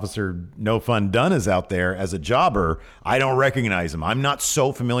 Chief Officer No Fun Dunn is out there as a jobber, I don't recognize him. I'm not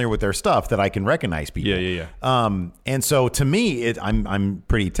so familiar with their stuff that I can recognize people. Yeah. And so to me, I'm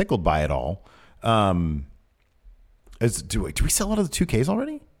pretty tickled by it all. Do we sell a lot of the 2Ks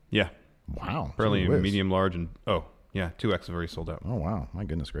already? Yeah. Wow. Apparently medium, large, and 2X have already sold out. Oh wow, my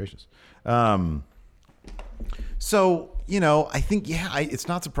goodness gracious. So, I think, it's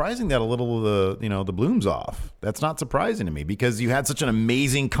not surprising that a little of the bloom's off. That's not surprising to me because you had such an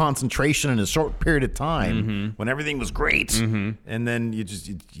amazing concentration in a short period of time when everything was great. And then you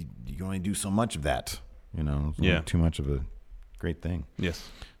only do so much of that, too much of a great thing. Yes.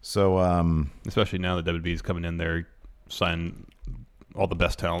 So, especially now that WWE's coming in there, sign all the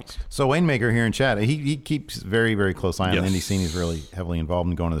best talents. So Wayne Maker here in chat, he keeps very, very close eye on the indie scene. He's really heavily involved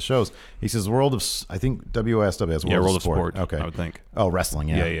in going to the shows. He says World of, I think WSW has World of Sport. Okay. I would think. Oh, wrestling,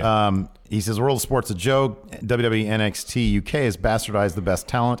 yeah. Yeah. He says World of Sport's a joke. WWE NXT UK has bastardized the best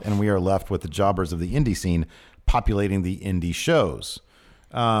talent, and we are left with the jobbers of the indie scene populating the indie shows.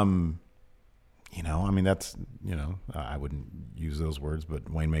 That's, I wouldn't use those words, but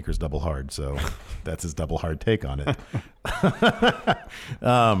Wayne Maker's double hard, so that's his double hard take on it.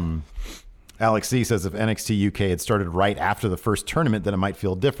 Alex C says if NXT UK had started right after the first tournament, then it might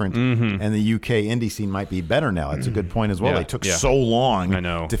feel different, and the UK indie scene might be better now. That's a good point as well. They took so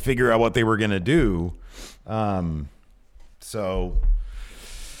long to figure out what they were going to do. So,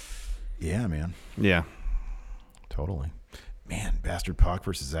 yeah, man. Yeah. Totally. Man, Bastard Pac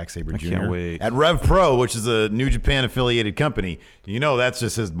versus Zack Sabre Jr. Can't wait. At Rev Pro, which is a New Japan affiliated company. That's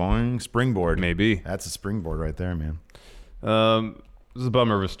just his boing springboard. Maybe. That's a springboard right there, man. This is a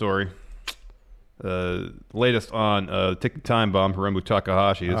bummer of a story. Latest on Ticking Time Bomb, Hiromu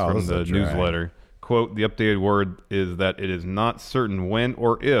Takahashi is from the newsletter. Quote, the updated word is that it is not certain when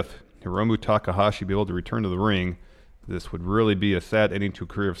or if Hiromu Takahashi will be able to return to the ring. This would really be a sad ending to a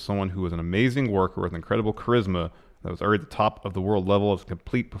career of someone who was an amazing worker with incredible charisma, that was already at the top of the world level as a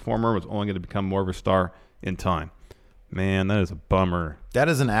complete performer, was only going to become more of a star in time. Man, that is a bummer. That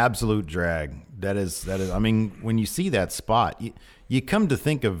is an absolute drag. That is. I mean, when you see that spot, you come to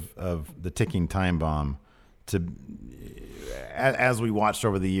think of the Ticking Time Bomb as we watched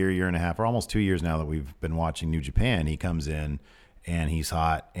over the year and a half, or almost 2 years now that we've been watching New Japan. He comes in and he's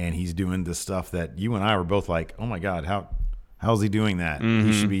hot and he's doing this stuff that you and I were both like, oh my God, how's he doing that?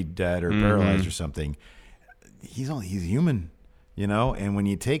 He should be dead or paralyzed or something. He's human, and when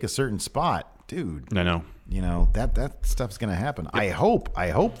you take a certain spot, dude, I know, that stuff's going to happen. Yep. I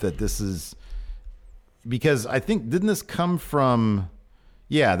hope that this is, because I think, didn't this come from,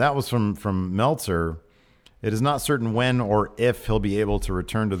 that was from Meltzer. It is not certain when or if he'll be able to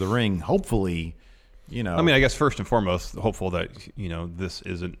return to the ring. Hopefully, I mean, I guess first and foremost, hopeful that, this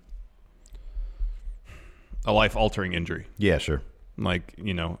isn't a life-altering injury. Yeah, sure. Like,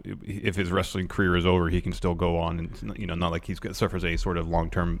 if his wrestling career is over, he can still go on and, not like he's going to suffer any sort of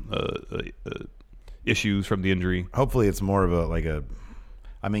long-term issues from the injury. Hopefully it's more of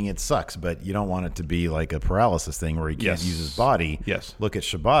it sucks, but you don't want it to be like a paralysis thing where he can't use his body. Yes. Look at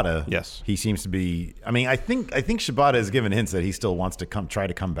Shibata. Yes. He seems to be, I think Shibata has given hints that he still wants to try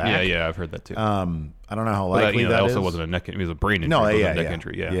to come back. Yeah, I've heard that too. I don't know how likely that also is. wasn't a neck, it was a brain injury. No, it was a neck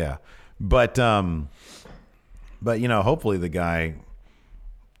injury. Yeah. But hopefully the guy,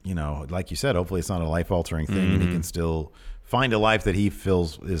 like you said, hopefully it's not a life-altering thing, and he can still find a life that he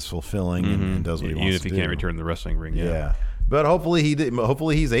feels is fulfilling and does what he wants to do. Even if he can't return to the wrestling ring. Yeah. But hopefully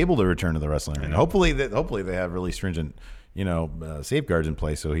he's able to return to the wrestling ring. Hopefully they have really stringent, safeguards in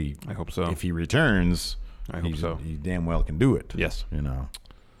place. So I hope so. If he returns, he damn well can do it. Yes.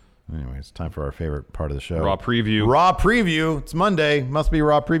 Anyway, it's time for our favorite part of the show. Raw preview. It's Monday. Must be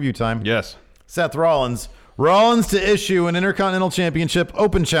Raw preview time. Yes. Seth Rollins to issue an Intercontinental Championship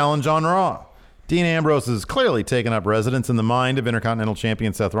Open Challenge on Raw. Dean Ambrose has clearly taken up residence in the mind of Intercontinental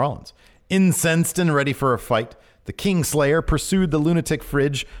Champion Seth Rollins. Incensed and ready for a fight, the Kingslayer pursued the lunatic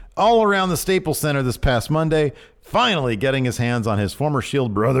Fridge all around the Staples Center this past Monday, finally getting his hands on his former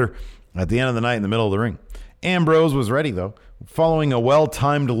Shield brother at the end of the night in the middle of the ring. Ambrose was ready, though. Following a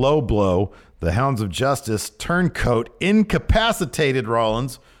well-timed low blow, the Hounds of Justice turncoat incapacitated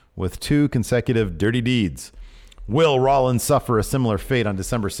Rollins with 2 consecutive dirty deeds. Will Rollins suffer a similar fate on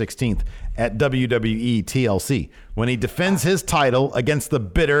December 16th at WWE TLC when he defends his title against the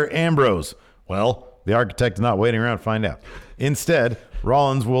bitter Ambrose? Well, the architect is not waiting around to find out. Instead,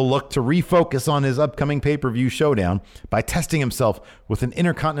 Rollins will look to refocus on his upcoming pay-per-view showdown by testing himself with an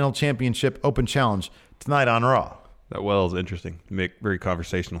Intercontinental Championship Open Challenge tonight on Raw. That is interesting. Very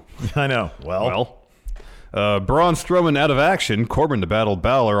conversational. I know. Well. Braun Strowman out of action. Corbin to battle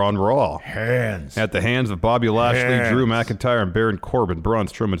Balor on Raw. Hands. At the hands of Bobby Lashley, Drew McIntyre, and Baron Corbin, Braun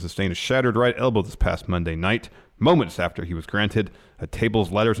Strowman sustained a shattered right elbow this past Monday night, moments after he was granted a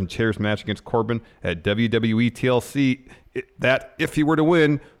tables, ladders, and chairs match against Corbin at WWE TLC that, if he were to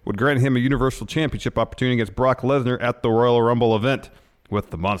win, would grant him a Universal Championship opportunity against Brock Lesnar at the Royal Rumble event. With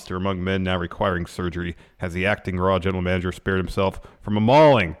the monster among men now requiring surgery, has the acting Raw general manager spared himself from a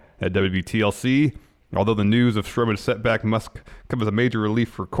mauling at WWE TLC? Although the news of Strowman's setback must come as a major relief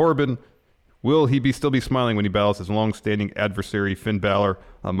for Corbin, will he still be smiling when he battles his long-standing adversary Finn Balor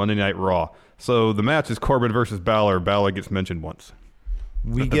on Monday Night Raw? So the match is Corbin versus Balor. Balor gets mentioned once.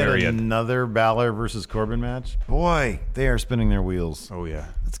 We get another Balor versus Corbin match. Boy, they are spinning their wheels. Oh yeah.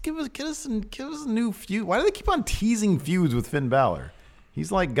 Let's give us a new feud. Why do they keep on teasing feuds with Finn Balor?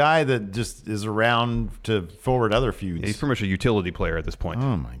 He's like guy that just is around to forward other feuds. Yeah, he's pretty much a utility player at this point.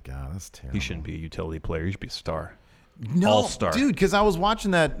 Oh my God, that's terrible. He shouldn't be a utility player. He should be a star. No, All-star. dude, because I was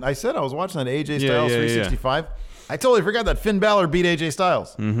watching that. I said I was watching that AJ Styles 365. Yeah. I totally forgot that Finn Balor beat AJ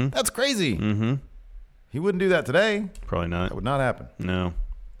Styles. Mm-hmm. That's crazy. Mm-hmm. He wouldn't do that today. Probably not. That would not happen. No.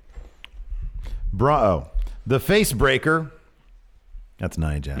 The face breaker, that's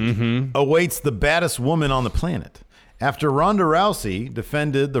Nia Jax, awaits the baddest woman on the planet. After Ronda Rousey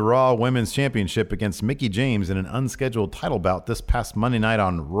defended the Raw Women's Championship against Mickie James in an unscheduled title bout this past Monday night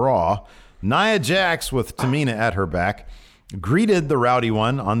on Raw, Nia Jax, with Tamina at her back, greeted the rowdy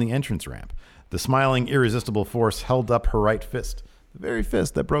one on the entrance ramp. The smiling, irresistible force held up her right fist, the very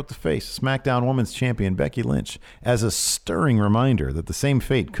fist that broke the face of SmackDown Women's Champion Becky Lynch, as a stirring reminder that the same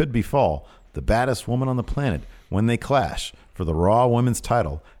fate could befall the baddest woman on the planet when they clash for the Raw Women's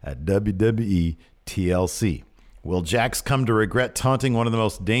title at WWE TLC. Will Jax come to regret taunting one of the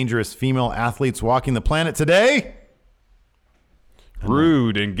most dangerous female athletes walking the planet today?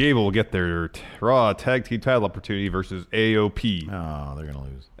 Rude and Gable will get their Raw Tag Team title opportunity versus AOP. Oh, they're going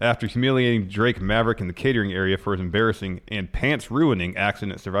to lose. After humiliating Drake Maverick in the catering area for his embarrassing and pants-ruining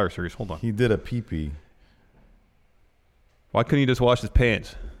accident at Survivor Series. Hold on. He did a pee-pee. Why couldn't he just wash his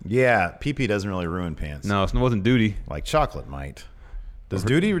pants? Yeah, pee-pee doesn't really ruin pants. No, it wasn't duty. Like chocolate might. Does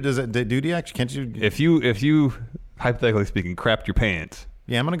duty actually, can't you? If you, hypothetically speaking, crapped your pants.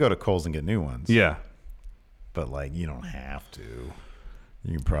 Yeah, I'm going to go to Kohl's and get new ones. Yeah. But, like, you don't have to.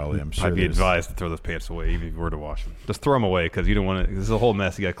 You can probably, I'm sure. I'd be advised to throw those pants away, even if you were to wash them. Just throw them away, because you don't want to. This is a whole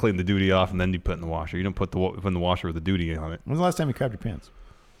mess. You got to clean the duty off, and then you put it in the washer. You don't put in the washer with the duty on it. When's the last time you crapped your pants?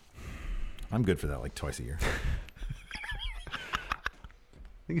 I'm good for that, like twice a year.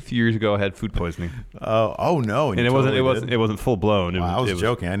 I think a few years ago I had food poisoning. Oh no! And it wasn't full blown. Wow, I was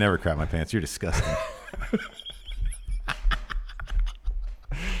joking. I never crap my pants. You're disgusting.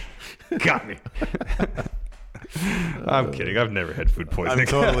 Got me. I'm kidding. I've never had food poisoning. I'm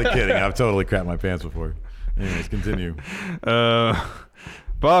totally kidding. I've totally crapped my pants before. Anyways, continue.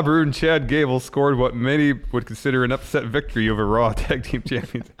 Bob Roode and Chad Gable scored what many would consider an upset victory over Raw Tag Team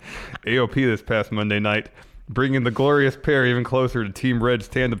Champions AOP this past Monday night, bringing the glorious pair even closer to Team Red's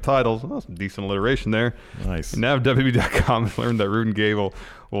tandem titles. Well, some decent alliteration there. Nice. And now WWE.com has learned that Roode and Gable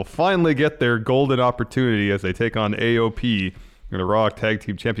will finally get their golden opportunity as they take on AOP in a Raw Tag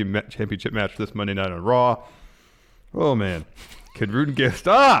Team Championship match this Monday night on Raw. Oh, man. Could Roode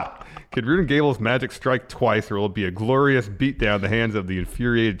and Gable's magic strike twice, or will it be a glorious beatdown in the hands of the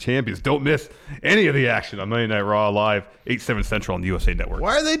infuriated champions? Don't miss any of the action on Monday Night Raw Live, 8/7 Central on the USA Network.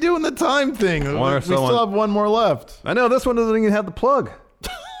 Why are they doing the time thing? We still have one more left. I know, this one doesn't even have the plug.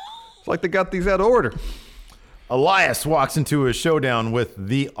 It's like they got these out of order. Elias walks into a showdown with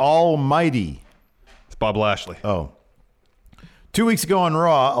the Almighty. It's Bob Lashley. Oh. 2 weeks ago on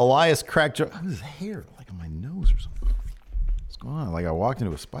Raw, Elias cracked his hair like on my nose or something. What's going on? Like I walked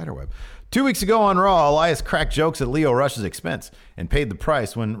into a spider web. 2 weeks ago on Raw, Elias cracked jokes at Lio Rush's expense and paid the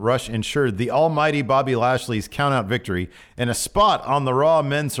price when Rush ensured the almighty Bobby Lashley's countout victory and a spot on the Raw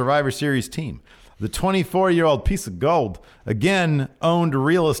Men's Survivor Series team. The 24-year-old piece of gold again owned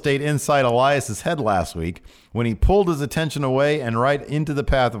real estate inside Elias's head last week when he pulled his attention away and right into the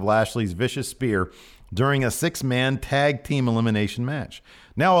path of Lashley's vicious spear during a 6-man tag team elimination match.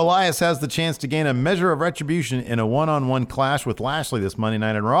 Now Elias has the chance to gain a measure of retribution in a one-on-one clash with Lashley this Monday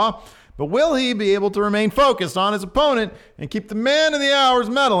night on Raw, but will he be able to remain focused on his opponent and keep the man of the hour's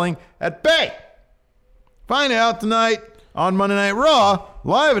meddling at bay? Find out tonight on Monday Night Raw,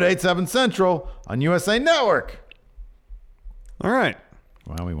 live at 8/7 Central on USA Network. All right.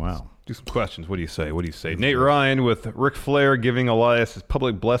 Wow. Do some questions. What do you say? Nate Ryan with Ric Flair giving Elias his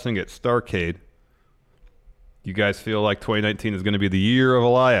public blessing at Starrcade. You guys feel like 2019 is going to be the year of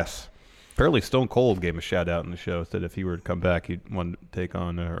Elias? Apparently Stone Cold gave him a shout out in the show, said if he were to come back, he'd want to take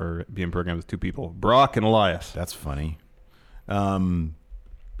on or be in program with 2 people, Brock and Elias. That's funny.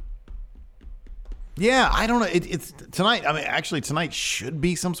 Yeah, I don't know. It's tonight. I mean, actually, tonight should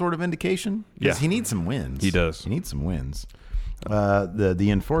be some sort of indication because he needs some wins. He does. He needs some wins. The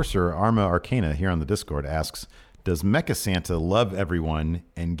enforcer Arma Arcana here on the Discord asks, "Does Mecha Santa love everyone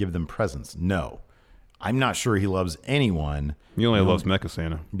and give them presents?" No. I'm not sure he loves anyone. He only loves Mecha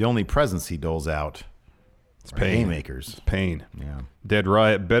Santa. The only presents he doles out are haymakers. It's pain. Yeah. Dead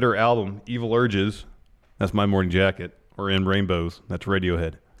Riot, better album, Evil Urges. That's My Morning Jacket. Or In Rainbows. That's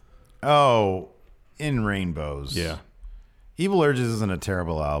Radiohead. Oh, In Rainbows. Yeah. Evil Urges isn't a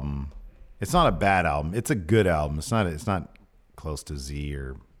terrible album. It's not a bad album. It's a good album. It's not close to Z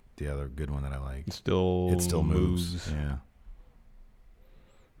or the other good one that I like. It still moves. Yeah.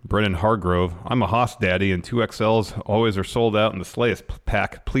 Brennan Hargrove, I'm a Haas daddy, and 2XLs always are sold out in the Slayest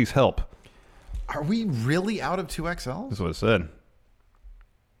pack. Please help. Are we really out of 2XLs? That's what it said.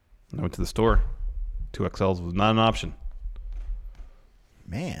 I went to the store. 2XLs was not an option.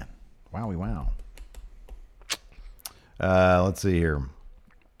 Man. Wowie wow. Let's see here.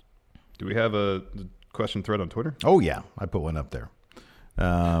 Do we have a question thread on Twitter? Oh, yeah. I put one up there.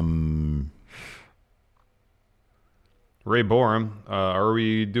 Ray Borum, are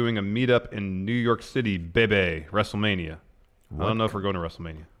we doing a meetup in New York City, baby, WrestleMania? I don't know if we're going to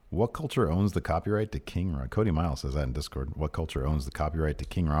WrestleMania. What culture owns the copyright to King Ross? Cody Miles says that in Discord. What culture owns the copyright to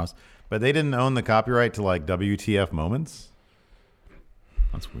King Ross? But they didn't own the copyright to like WTF moments?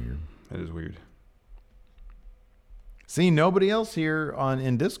 That's weird. That is weird. See, nobody else here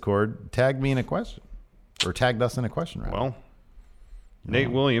in Discord tagged me in a question. Or tagged us in a question, rather. Well,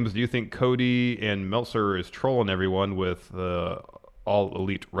 Nate Williams, do you think Cody and Meltzer is trolling everyone with All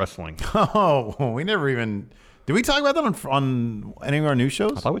Elite Wrestling? Oh, we never even... Did we talk about that on any of our news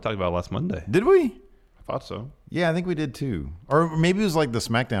shows? I thought we talked about it last Monday. Did we? I thought so. Yeah, I think we did too. Or maybe it was like the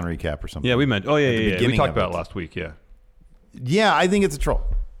SmackDown recap or something. Yeah, we meant... Oh, yeah. We talked about it last week, yeah. Yeah, I think it's a troll.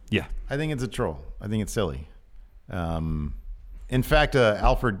 Yeah. I think it's a troll. I think it's silly. In fact,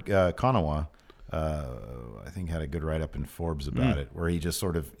 Alfred Konawa... I think had a good write-up in Forbes about it, where he just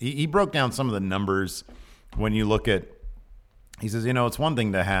sort of he broke down some of the numbers. When you look at, he says, it's one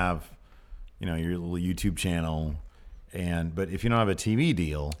thing to have, your little YouTube channel, but if you don't have a TV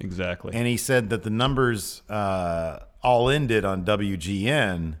deal, exactly. And he said that the numbers All In did on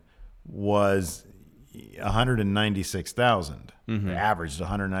WGN was 196,000. Mm-hmm. They averaged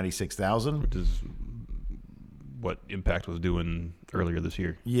 196,000, which is what Impact was doing earlier this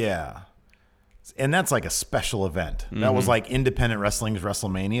year. Yeah. And that's like a special event. Mm-hmm. That was like independent wrestling's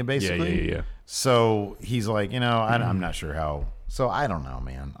WrestleMania, basically. Yeah. So he's like, I'm not sure how. So I don't know,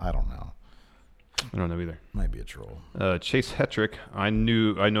 man. I don't know. I don't know either. Might be a troll. Chase Hetrick, I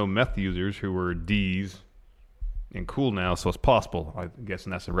know meth users who were D's and cool now, so it's possible. I'm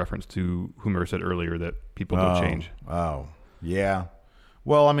guessing that's a reference to whomever said earlier that people don't change. Oh, yeah.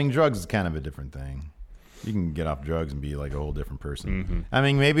 Well, I mean, drugs is kind of a different thing. You can get off drugs and be like a whole different person. Mm-hmm. I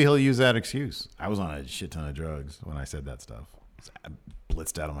mean, maybe he'll use that excuse. I was on a shit ton of drugs when I said that stuff. I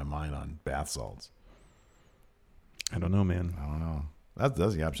blitzed out of my mind on bath salts. I don't know, man. I don't know.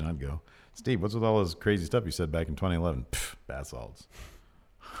 That's the option I'd go. Steve, what's with all this crazy stuff you said back in 2011? Bath salts.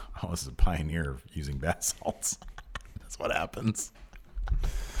 I was a pioneer of using bath salts. That's what happens.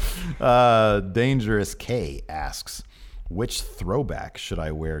 Dangerous K asks, which throwback should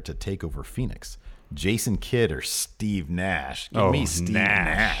I wear to take over Phoenix? Jason Kidd or Steve Nash? Give me Steve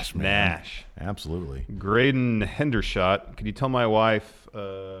Nash, man. Nash. Absolutely. Graydon Hendershot. Could you tell my wife,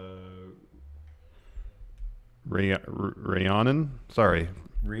 Rhiannon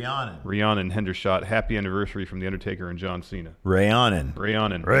Hendershot, happy anniversary from The Undertaker and John Cena. Rhiannon.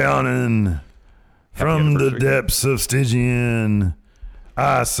 From the depths of Stygian,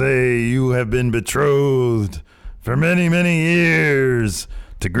 I say you have been betrothed for many, many years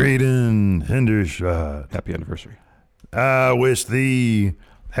to Graydon Hendershot. Happy anniversary. I wish thee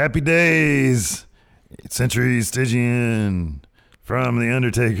happy days, Century Stygian, from The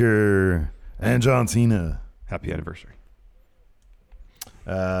Undertaker and John Cena. Happy anniversary.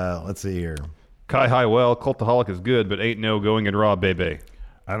 Let's see here. Kai Highwell, Cultaholic is good, but ain't no going in Raw, baby.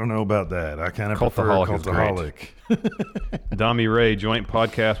 I don't know about that. I kind of prefer Cultaholic. Dami Ray, joint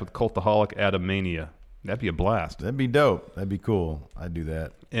podcast with Cultaholic Adamania. That'd be a blast. That'd be dope. That'd be cool. I'd do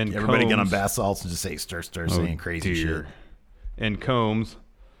that. And everybody Combs, get on bath salts and just say stir, saying crazy shit. And Combs,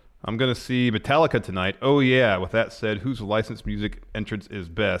 I'm going to see Metallica tonight. Oh, yeah. With that said, whose licensed music entrance is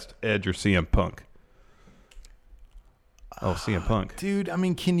best, Edge or CM Punk? Oh, CM Punk. Dude, I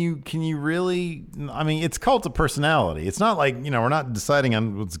mean, can you really... I mean, it's cult of personality. It's not like, we're not deciding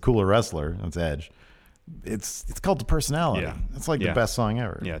on what's a cooler wrestler. That's Edge. It's cult of personality. Yeah. That's like the best song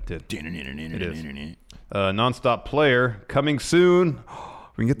ever. Yeah, it did. It is. Nonstop Player coming soon.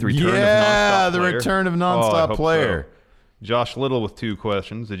 We can get the return of Nonstop Player. Yeah, the return of Nonstop Player. So. Josh Little with 2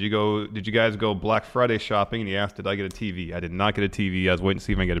 questions. Did you guys go Black Friday shopping? And he asked, did I get a TV? I did not get a TV. I was waiting to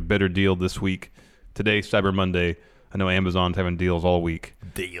see if I can get a better deal this week. Today, Cyber Monday. I know Amazon's having deals all week.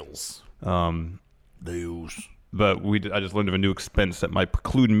 Deals. But I just learned of a new expense that might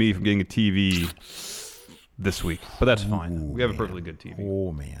preclude me from getting a TV this week. But that's fine. We have a perfectly good TV.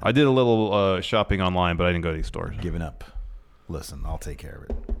 Oh, man. I did a little shopping online, but I didn't go to these stores. Giving up. Listen, I'll take care of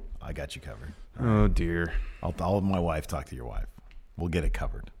it. I got you covered. Oh, dear. I'll have my wife talk to your wife. We'll get it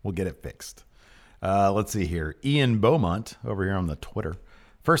covered. We'll get it fixed. Let's see here. Ian Beaumont over here on the Twitter.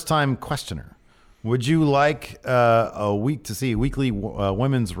 First-time questioner. Would you like a weekly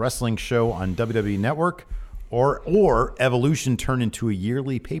women's wrestling show on WWE Network, or Evolution turn into a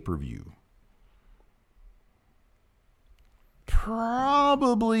yearly pay-per-view?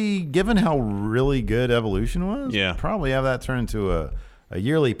 Probably, given how really good Evolution was, probably have that turn into a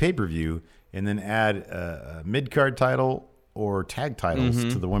yearly pay-per-view, and then add a mid-card title or tag titles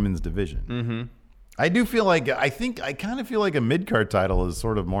to the women's division. Mm-hmm. I kind of feel like a mid-card title is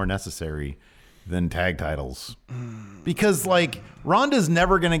sort of more necessary than tag titles, because like Ronda's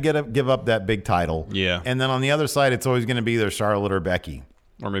never going to give up that big title. Yeah, and then on the other side, it's always going to be either Charlotte or Becky,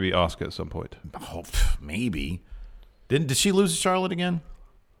 or maybe Asuka at some point. Oh, maybe. Did she lose to Charlotte again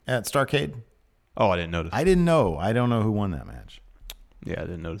at Starrcade? Oh, I didn't notice. I didn't know. I don't know who won that match. Yeah, I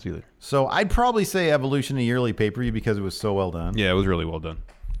didn't notice either. So I'd probably say Evolution a yearly pay-per-view because it was so well done. Yeah, it was really well done.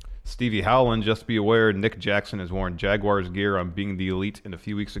 Stevie Howland, just be aware, Nick Jackson has worn Jaguars gear on Being the Elite, and a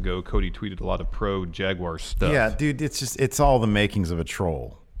few weeks ago, Cody tweeted a lot of pro Jaguars stuff. Yeah, dude, it's all the makings of a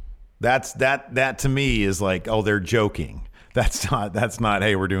troll. That to me is like, oh, they're joking. That's not.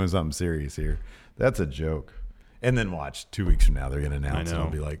 Hey, we're doing something serious here. That's a joke. And then watch 2 weeks from now, they're going to announce it. I'll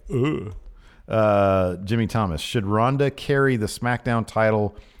be like, ugh. Jimmy Thomas, should Ronda carry the SmackDown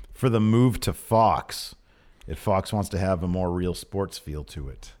title for the move to Fox if Fox wants to have a more real sports feel to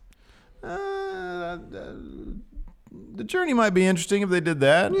it? The journey might be interesting if they did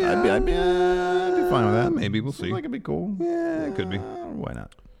that. Yeah, I'd be fine with that. Maybe we'll see. Like it'd be cool. Yeah, it could be. Why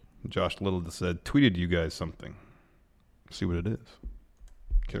not? Josh Little said, tweeted you guys something. See what it is.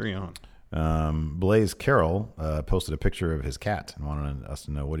 Carry on. Blaze Carroll posted a picture of his cat and wanted us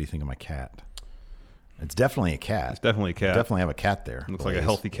to know, what do you think of my cat? It's definitely a cat. It's definitely a cat. Definitely have a cat there. Looks like a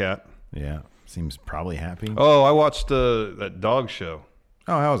healthy cat. Yeah. Seems probably happy. Oh, I watched that dog show.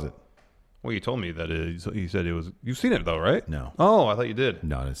 Oh, how was it? Well, you told me that he said it was. You've seen it though, right? No. Oh, I thought you did.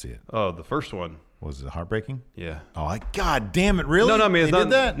 No, I didn't see it. Oh, the first one. Was it heartbreaking? Yeah. Oh, God damn it! Really? No, I mean, they did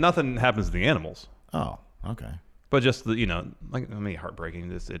that. Nothing happens to the animals. Oh, okay. But just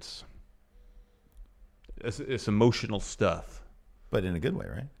heartbreaking. It's emotional stuff. But in a good way,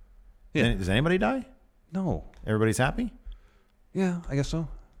 right? Yeah. Does anybody die? No. Everybody's happy? Yeah, I guess so.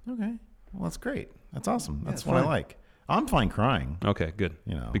 Okay. Well, that's great. That's awesome. That's what I like. I'm fine crying. Okay, good.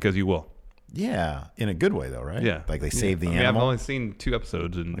 Because you will. Yeah, in a good way though, right? Yeah. Like they save the animal. I've only seen 2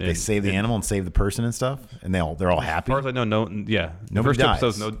 episodes, and they save the animal and save the person and stuff, and they're all happy. As far as I know, no. Yeah. Nobody the dies.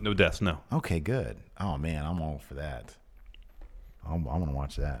 First episode's no deaths. No. Okay, good. Oh man, I'm all for that. I want to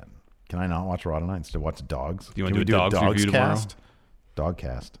watch that. Can I not watch Raw tonight instead of watch Dogs? Do you want to do a Dogs review tomorrow?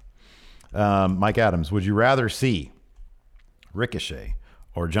 Dogcast. Mike Adams, would you rather see Ricochet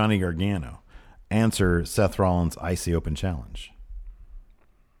or Johnny Gargano answer Seth Rollins' IC Open Challenge?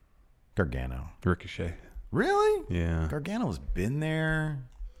 Gargano. Ricochet. Really? Yeah. Gargano's been there.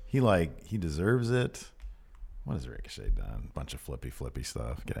 He deserves it. What has Ricochet done? Bunch of flippy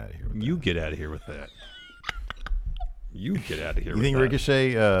stuff. Get out of here with that. You get out of here with that. You get out of here. You think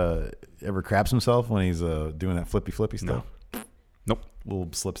Ricochet ever craps himself when he's doing that flippy stuff? No. Nope. Little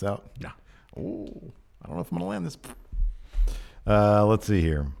slips out? No. Oh, I don't know if I'm going to land this. Let's see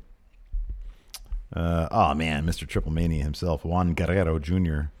here. Oh, man, Mr. Triple Mania himself, Juan Guerrero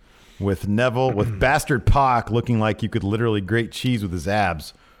Jr., with Neville, with Bastard Pac looking like you could literally grate cheese with his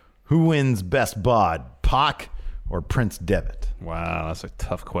abs. Who wins best bod, Pac or Prince Devitt? Wow, that's a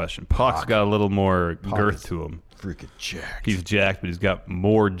tough question. Pac's got a little more girth to him. Freaking jacked. He's jacked, but he's got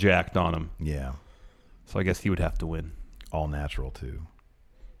more jacked on him. Yeah. So I guess he would have to win. All natural, too.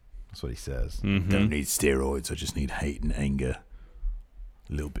 That's what he says. Mm-hmm. Don't need steroids. I just need hate and anger.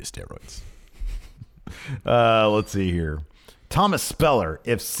 A little bit of steroids. Let's see here. Thomas Speller.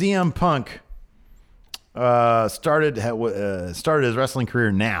 If CM Punk started his wrestling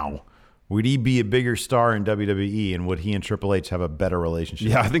career now, would he be a bigger star in WWE, and would he and Triple H have a better relationship?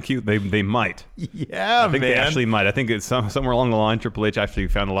 Yeah, I think they might. Yeah, I think they actually might. I think it's somewhere along the line, Triple H actually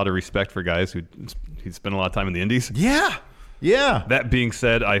found a lot of respect for guys who spent a lot of time in the Indies. Yeah. Yeah. That being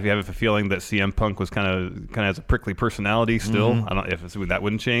said, I have a feeling that CM Punk was kind of has a prickly personality still. Mm-hmm. I don't know if that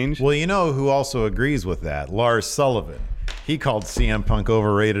wouldn't change. Well, you know who also agrees with that? Lars Sullivan. He called CM Punk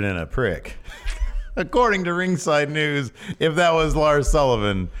overrated and a prick. According to Ringside News, if that was Lars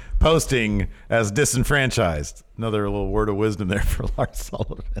Sullivan posting as disenfranchised. Another little word of wisdom there for Lars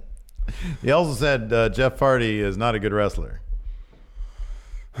Sullivan. He also said Jeff Hardy is not a good wrestler.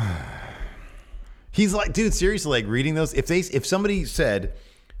 He's like, dude, seriously, like reading those. If somebody said,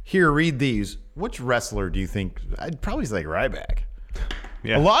 "Here, read these," which wrestler do you think? I'd probably say like Ryback.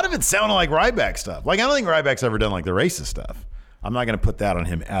 Yeah. A lot of it sounded like Ryback stuff. Like I don't think Ryback's ever done like the racist stuff. I'm not going to put that on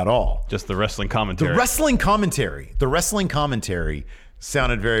him at all. Just the wrestling commentary. The wrestling commentary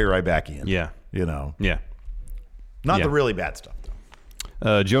sounded very Rybackian. Yeah. Yeah. Not Yeah. the really bad stuff.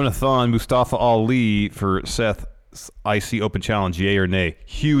 Jonathan Mustafa Ali for Seth's IC Open Challenge, yay or nay?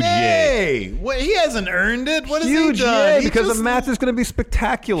 Huge yay. Hey, he hasn't earned it. What has he Huge done? yay, He because just- the match is going to be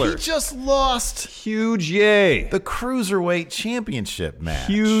spectacular. He just lost Huge yay. the Cruiserweight Championship match.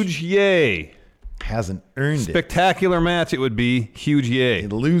 Huge yay. Hasn't earned it. Spectacular match it would be. Huge yay.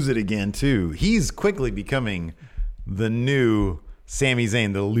 He'd lose it again, too. He's quickly becoming the new Sami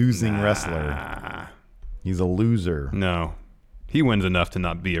Zayn, the losing wrestler. He's a loser. No. He wins enough to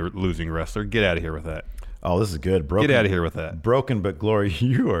not be a losing wrestler. Get out of here with that. Oh, this is good. Broken, Get out of here with that. Broken but Glory,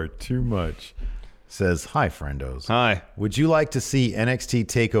 you are too much. Says, hi, friendos. Hi. Would you like to see NXT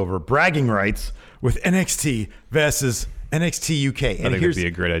take over bragging rights with NXT versus NXT UK? And I think that'd be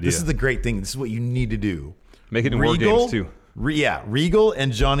a great idea. This is the great thing. This is what you need to do. Make it in War Games, too. Regal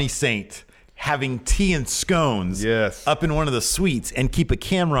and Johnny Saint having tea and scones Yes. up in one of the suites and keep a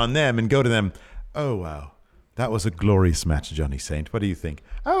camera on them and go to them. Oh, wow. That was a glorious match, Johnny Saint. What do you think?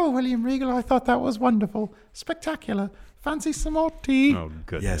 Oh, William Regal, I thought that was wonderful. Spectacular. Fancy some more tea? Oh,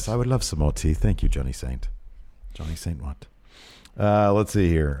 goodness. Yes, I would love some more tea. Thank you, Johnny Saint. Johnny Saint what? Let's see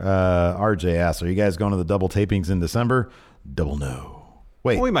here. RJ asks, are you guys going to the double tapings in December? Double no.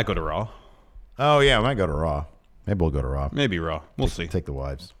 Wait. Well, we might go to Raw. Oh, yeah, we might go to Raw. Maybe we'll go to Raw. Maybe Raw. We'll see. Take the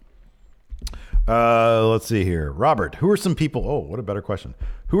wives. Let's see here. Robert, who are some people... Oh, what a better question.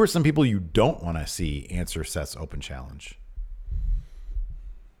 Who are some people you don't want to see answer Seth's Open Challenge?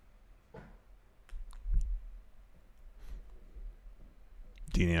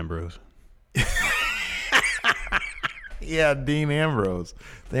 Dean Ambrose. Yeah, Dean Ambrose.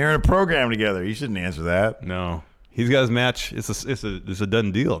 They're in a program together. You shouldn't answer that. No. He's got his match. It's a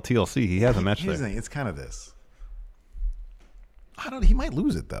done deal at TLC. He has a match Here's the there. thing. It's kind of this. He might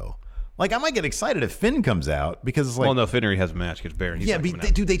lose it, though. Like, I might get excited if Finn comes out because it's like... Well, no, Finn already has a match against Baron. He's yeah, not but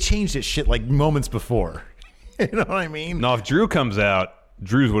coming out. they changed this shit like moments before. You know what I mean? No, if Drew comes out,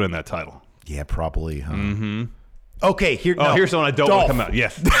 Drew's winning that title. Yeah, probably, huh? Mm-hmm. Okay, here... Oh, no. here's someone I don't want to come out.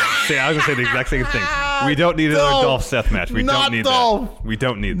 Yes. See, I was going to say the exact same thing. We don't need another Dolph Seth match. We Not don't need Dolph. that. We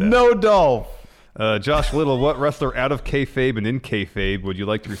don't need that. No Dolph. Josh Little, what wrestler out of kayfabe and in kayfabe would you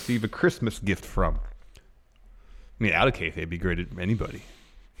like to receive a Christmas gift from? I mean, out of kayfabe would be great at anybody.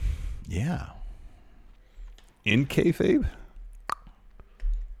 Yeah. In kayfabe?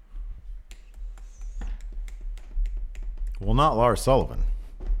 Well, not Lars Sullivan.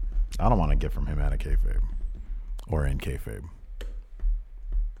 I don't want to get from him out of kayfabe or in kayfabe.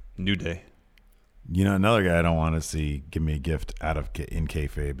 New Day. You know, another guy I don't want to see give me a gift out of in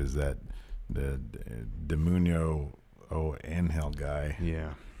kayfabe is that the Demunio Angel guy.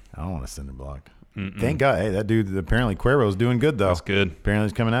 Yeah. I don't want to cinder block. Thank God. Hey, that dude, apparently Cuervo's doing good, though. That's good. Apparently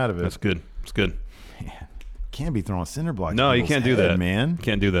he's coming out of it. That's good. It's good. Man, can't be throwing cinder blocks. No, at you people's can't do head, that, man.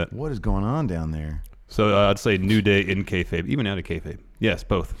 Can't do that. What is going on down there? So I'd say New Day in kayfabe, even out of kayfabe. Yes,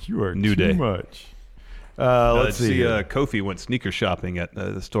 both. You are New too Day. much. Let's see. Kofi went sneaker shopping at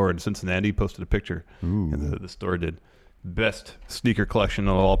the store in Cincinnati. Posted a picture. And the store did. Best sneaker collection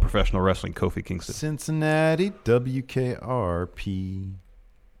of all professional wrestling. Kofi Kingston. Cincinnati, WKRP.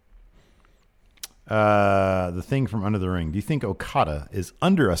 The thing from Under the Ring. Do you think Okada is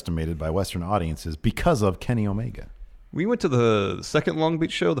underestimated by Western audiences because of Kenny Omega? We went to the second Long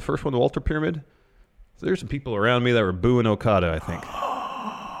Beach show, the first one, the Walter Pyramid. So there's some people around me that were booing Okada, I think.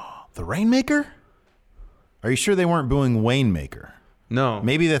 The Rainmaker? Are you sure they weren't booing Wayne-Maker? No.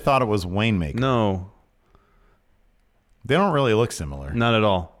 Maybe they thought it was Wayne-Maker. No. They don't really look similar. Not at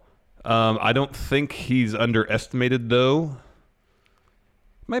all. I don't think he's underestimated, though.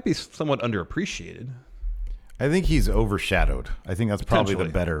 Might be somewhat underappreciated. I think he's overshadowed. I think that's probably the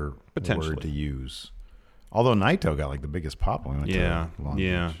better Potentially. word to use. Although Naito got like the biggest pop when we went Yeah. to Long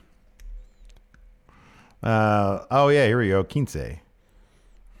Yeah. Beach. Here we go. Quince.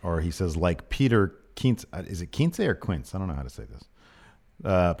 Or he says like Peter Quince. Is it Quince or Quince? I don't know how to say this.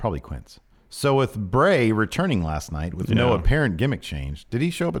 Probably Quince. So with Bray returning last night with no apparent gimmick change, did he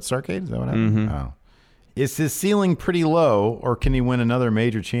show up at Starrcade? Is that what happened? Mm-hmm. Oh. Is his ceiling pretty low, or can he win another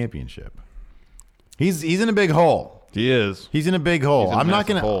major championship? He's in a big hole. He is. He's in a big hole. He's in a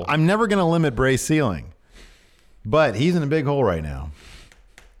massive hole. I'm never gonna limit Bray's ceiling, but he's in a big hole right now.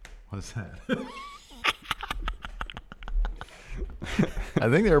 What is that? I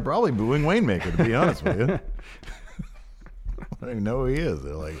think they were probably booing Wayne-Maker, to be honest with you. I don't even know who he is.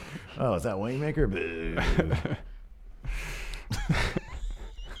 They're like, oh, is that Wayne-Maker? Boo.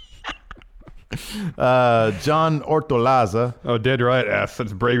 John Ortolaza. Oh, Dead Right asks,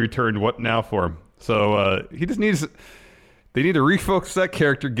 since Bray returned, what now for him? So he just needs They need to refocus that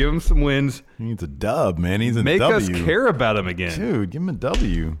character, give him some wins. He needs a dub, man. He's a Make W. us care about him again. Dude, give him a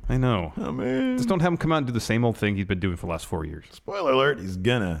W. I know. Oh, man. Just don't have him come out and do the same old thing he's been doing for the last 4 years. Spoiler alert, he's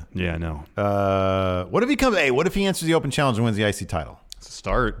gonna. Yeah, I know. What if he comes? Hey, what if he answers the Open Challenge and wins the IC title? It's a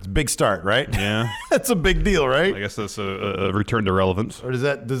start. It's a big start, right? Yeah. That's a big deal, right? I guess that's a return to relevance. Or does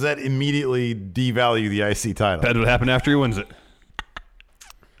that immediately devalue the IC title? That would happen after he wins it.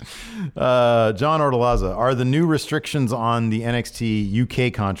 John Ortolaza, are the new restrictions on the NXT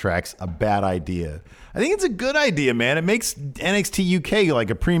UK contracts a bad idea? I think it's a good idea, man. It makes NXT UK like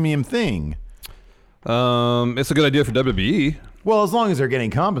a premium thing. It's a good idea for WWE. Well, as long as they're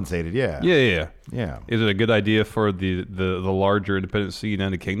getting compensated, yeah. Yeah. Is it a good idea for the larger independent scene in the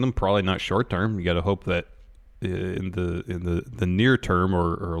United Kingdom? Probably not short term. You got to hope that in the near term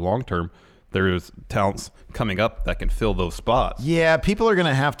or long term, there's talents coming up that can fill those spots. Yeah, people are going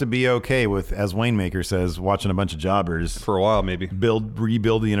to have to be okay with, as Waymaker says, watching a bunch of jobbers for a while, maybe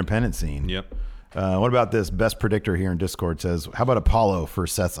rebuild the independent scene. Yep. What about this? Best predictor here in Discord says, how about Apollo for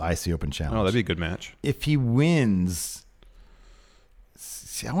Seth's IC Open Challenge? Oh, that'd be a good match. If he wins,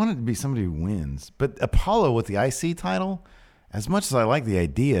 see, I want it to be somebody who wins. But Apollo with the IC title, as much as I like the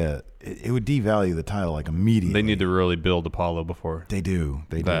idea, it would devalue the title like immediately. They need to really build Apollo before. They do.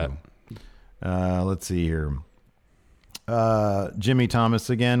 They do. Let's see here. Jimmy Thomas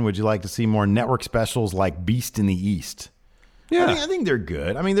again. Would you like to see more network specials like Beast in the East? Yeah. I think they're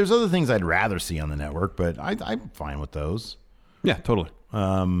good. I mean, there's other things I'd rather see on the network, but I'm fine with those. Yeah, totally.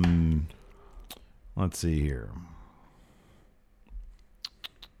 Let's see here.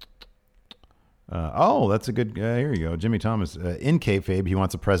 That's a good. Here you go. Jimmy Thomas. In kayfabe, he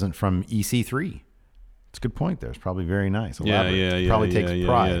wants a present from EC3. It's a good point there. It's probably very nice. Elaborate. Yeah. Probably takes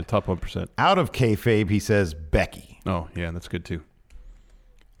pride. Yeah, top 1%. Out of kayfabe, he says Becky. Oh, yeah, that's good too.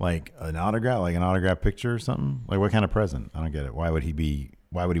 Like an autograph picture or something? Like what kind of present? I don't get it. Why would he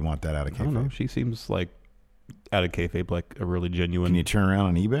want that out of kayfabe? I don't know. She seems like out of kayfabe, like a really genuine. Can you turn around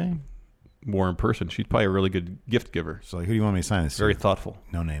on eBay? More in person. She's probably a really good gift giver. So like, who do you want me to sign this? Very thoughtful.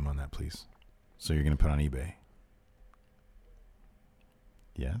 No name on that, please. So you're going to put on eBay?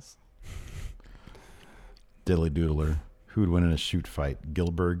 Yes. Diddly doodler. Who would win in a shoot fight,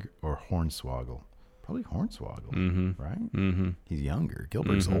 Gilbert or Hornswoggle? Probably Hornswoggle, right? Mm-hmm. He's younger.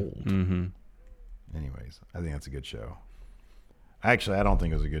 Gilbert's old. Mm-hmm. Anyways, I think that's a good show. Actually, I don't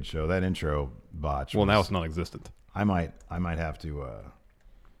think it was a good show. That intro botch. Well, now it's non-existent. I might have to.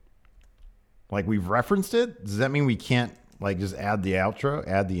 Like we've referenced it. Does that mean we can't like just add the outro,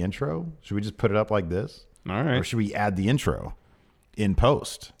 add the intro? Should we just put it up like this? All right. Or should we add the intro in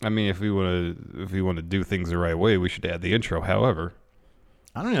post? I mean, if we want to do things the right way, we should add the intro. However,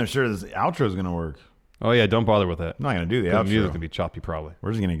 I'm not even sure this outro is going to work. Oh yeah, don't bother with that. I'm not going to do the outro. The music's going to be choppy, probably.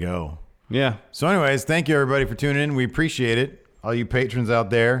 We're just going to go. Yeah. So, anyways, thank you everybody for tuning in. We appreciate it. All you patrons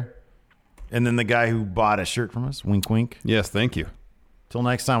out there, and then the guy who bought a shirt from us. Wink, wink. Yes, thank you. Till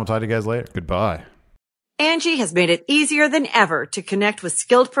next time, we'll talk to you guys later. Goodbye. Angie has made it easier than ever to connect with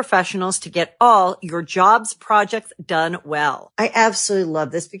skilled professionals to get all your jobs projects done well. I absolutely love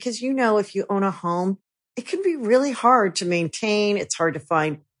this because, you know, if you own a home, it can be really hard to maintain. It's hard to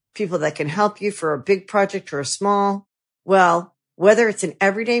find people that can help you for a big project or a small. Well, whether it's in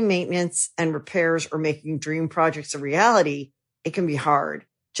everyday maintenance and repairs or making dream projects a reality, it can be hard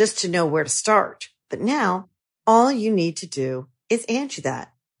just to know where to start. But now all you need to do is Angie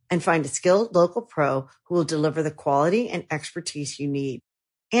that and find a skilled local pro who will deliver the quality and expertise you need.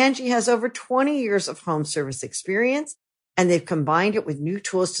 Angie has over 20 years of home service experience, and they've combined it with new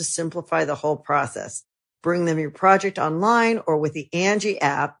tools to simplify the whole process. Bring them your project online or with the Angie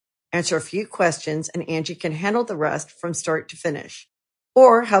app, answer a few questions, and Angie can handle the rest from start to finish.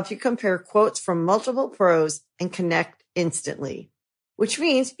 Or help you compare quotes from multiple pros and connect instantly, which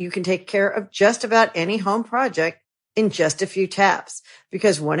means you can take care of just about any home project in just a few taps.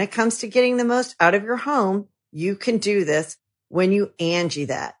 Because when it comes to getting the most out of your home, you can do this when you Angie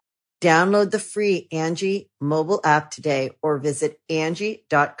that. Download the free Angie mobile app today or visit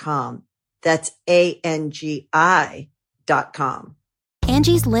Angie.com. That's ANGI.com.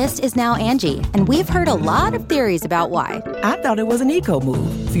 Angie's List is now Angie, and we've heard a lot of theories about why. I thought it was an eco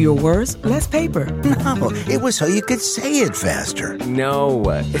move. Fewer words, less paper. No, it was so you could say it faster. No,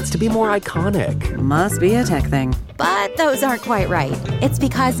 it's to be more iconic. Must be a tech thing. But those aren't quite right. It's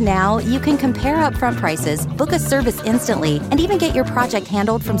because now you can compare upfront prices, book a service instantly, and even get your project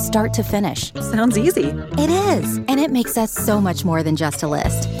handled from start to finish. Sounds easy. It is, and it makes us so much more than just a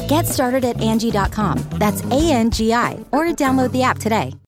list. Get started at Angie.com. That's ANGI, or download the app today.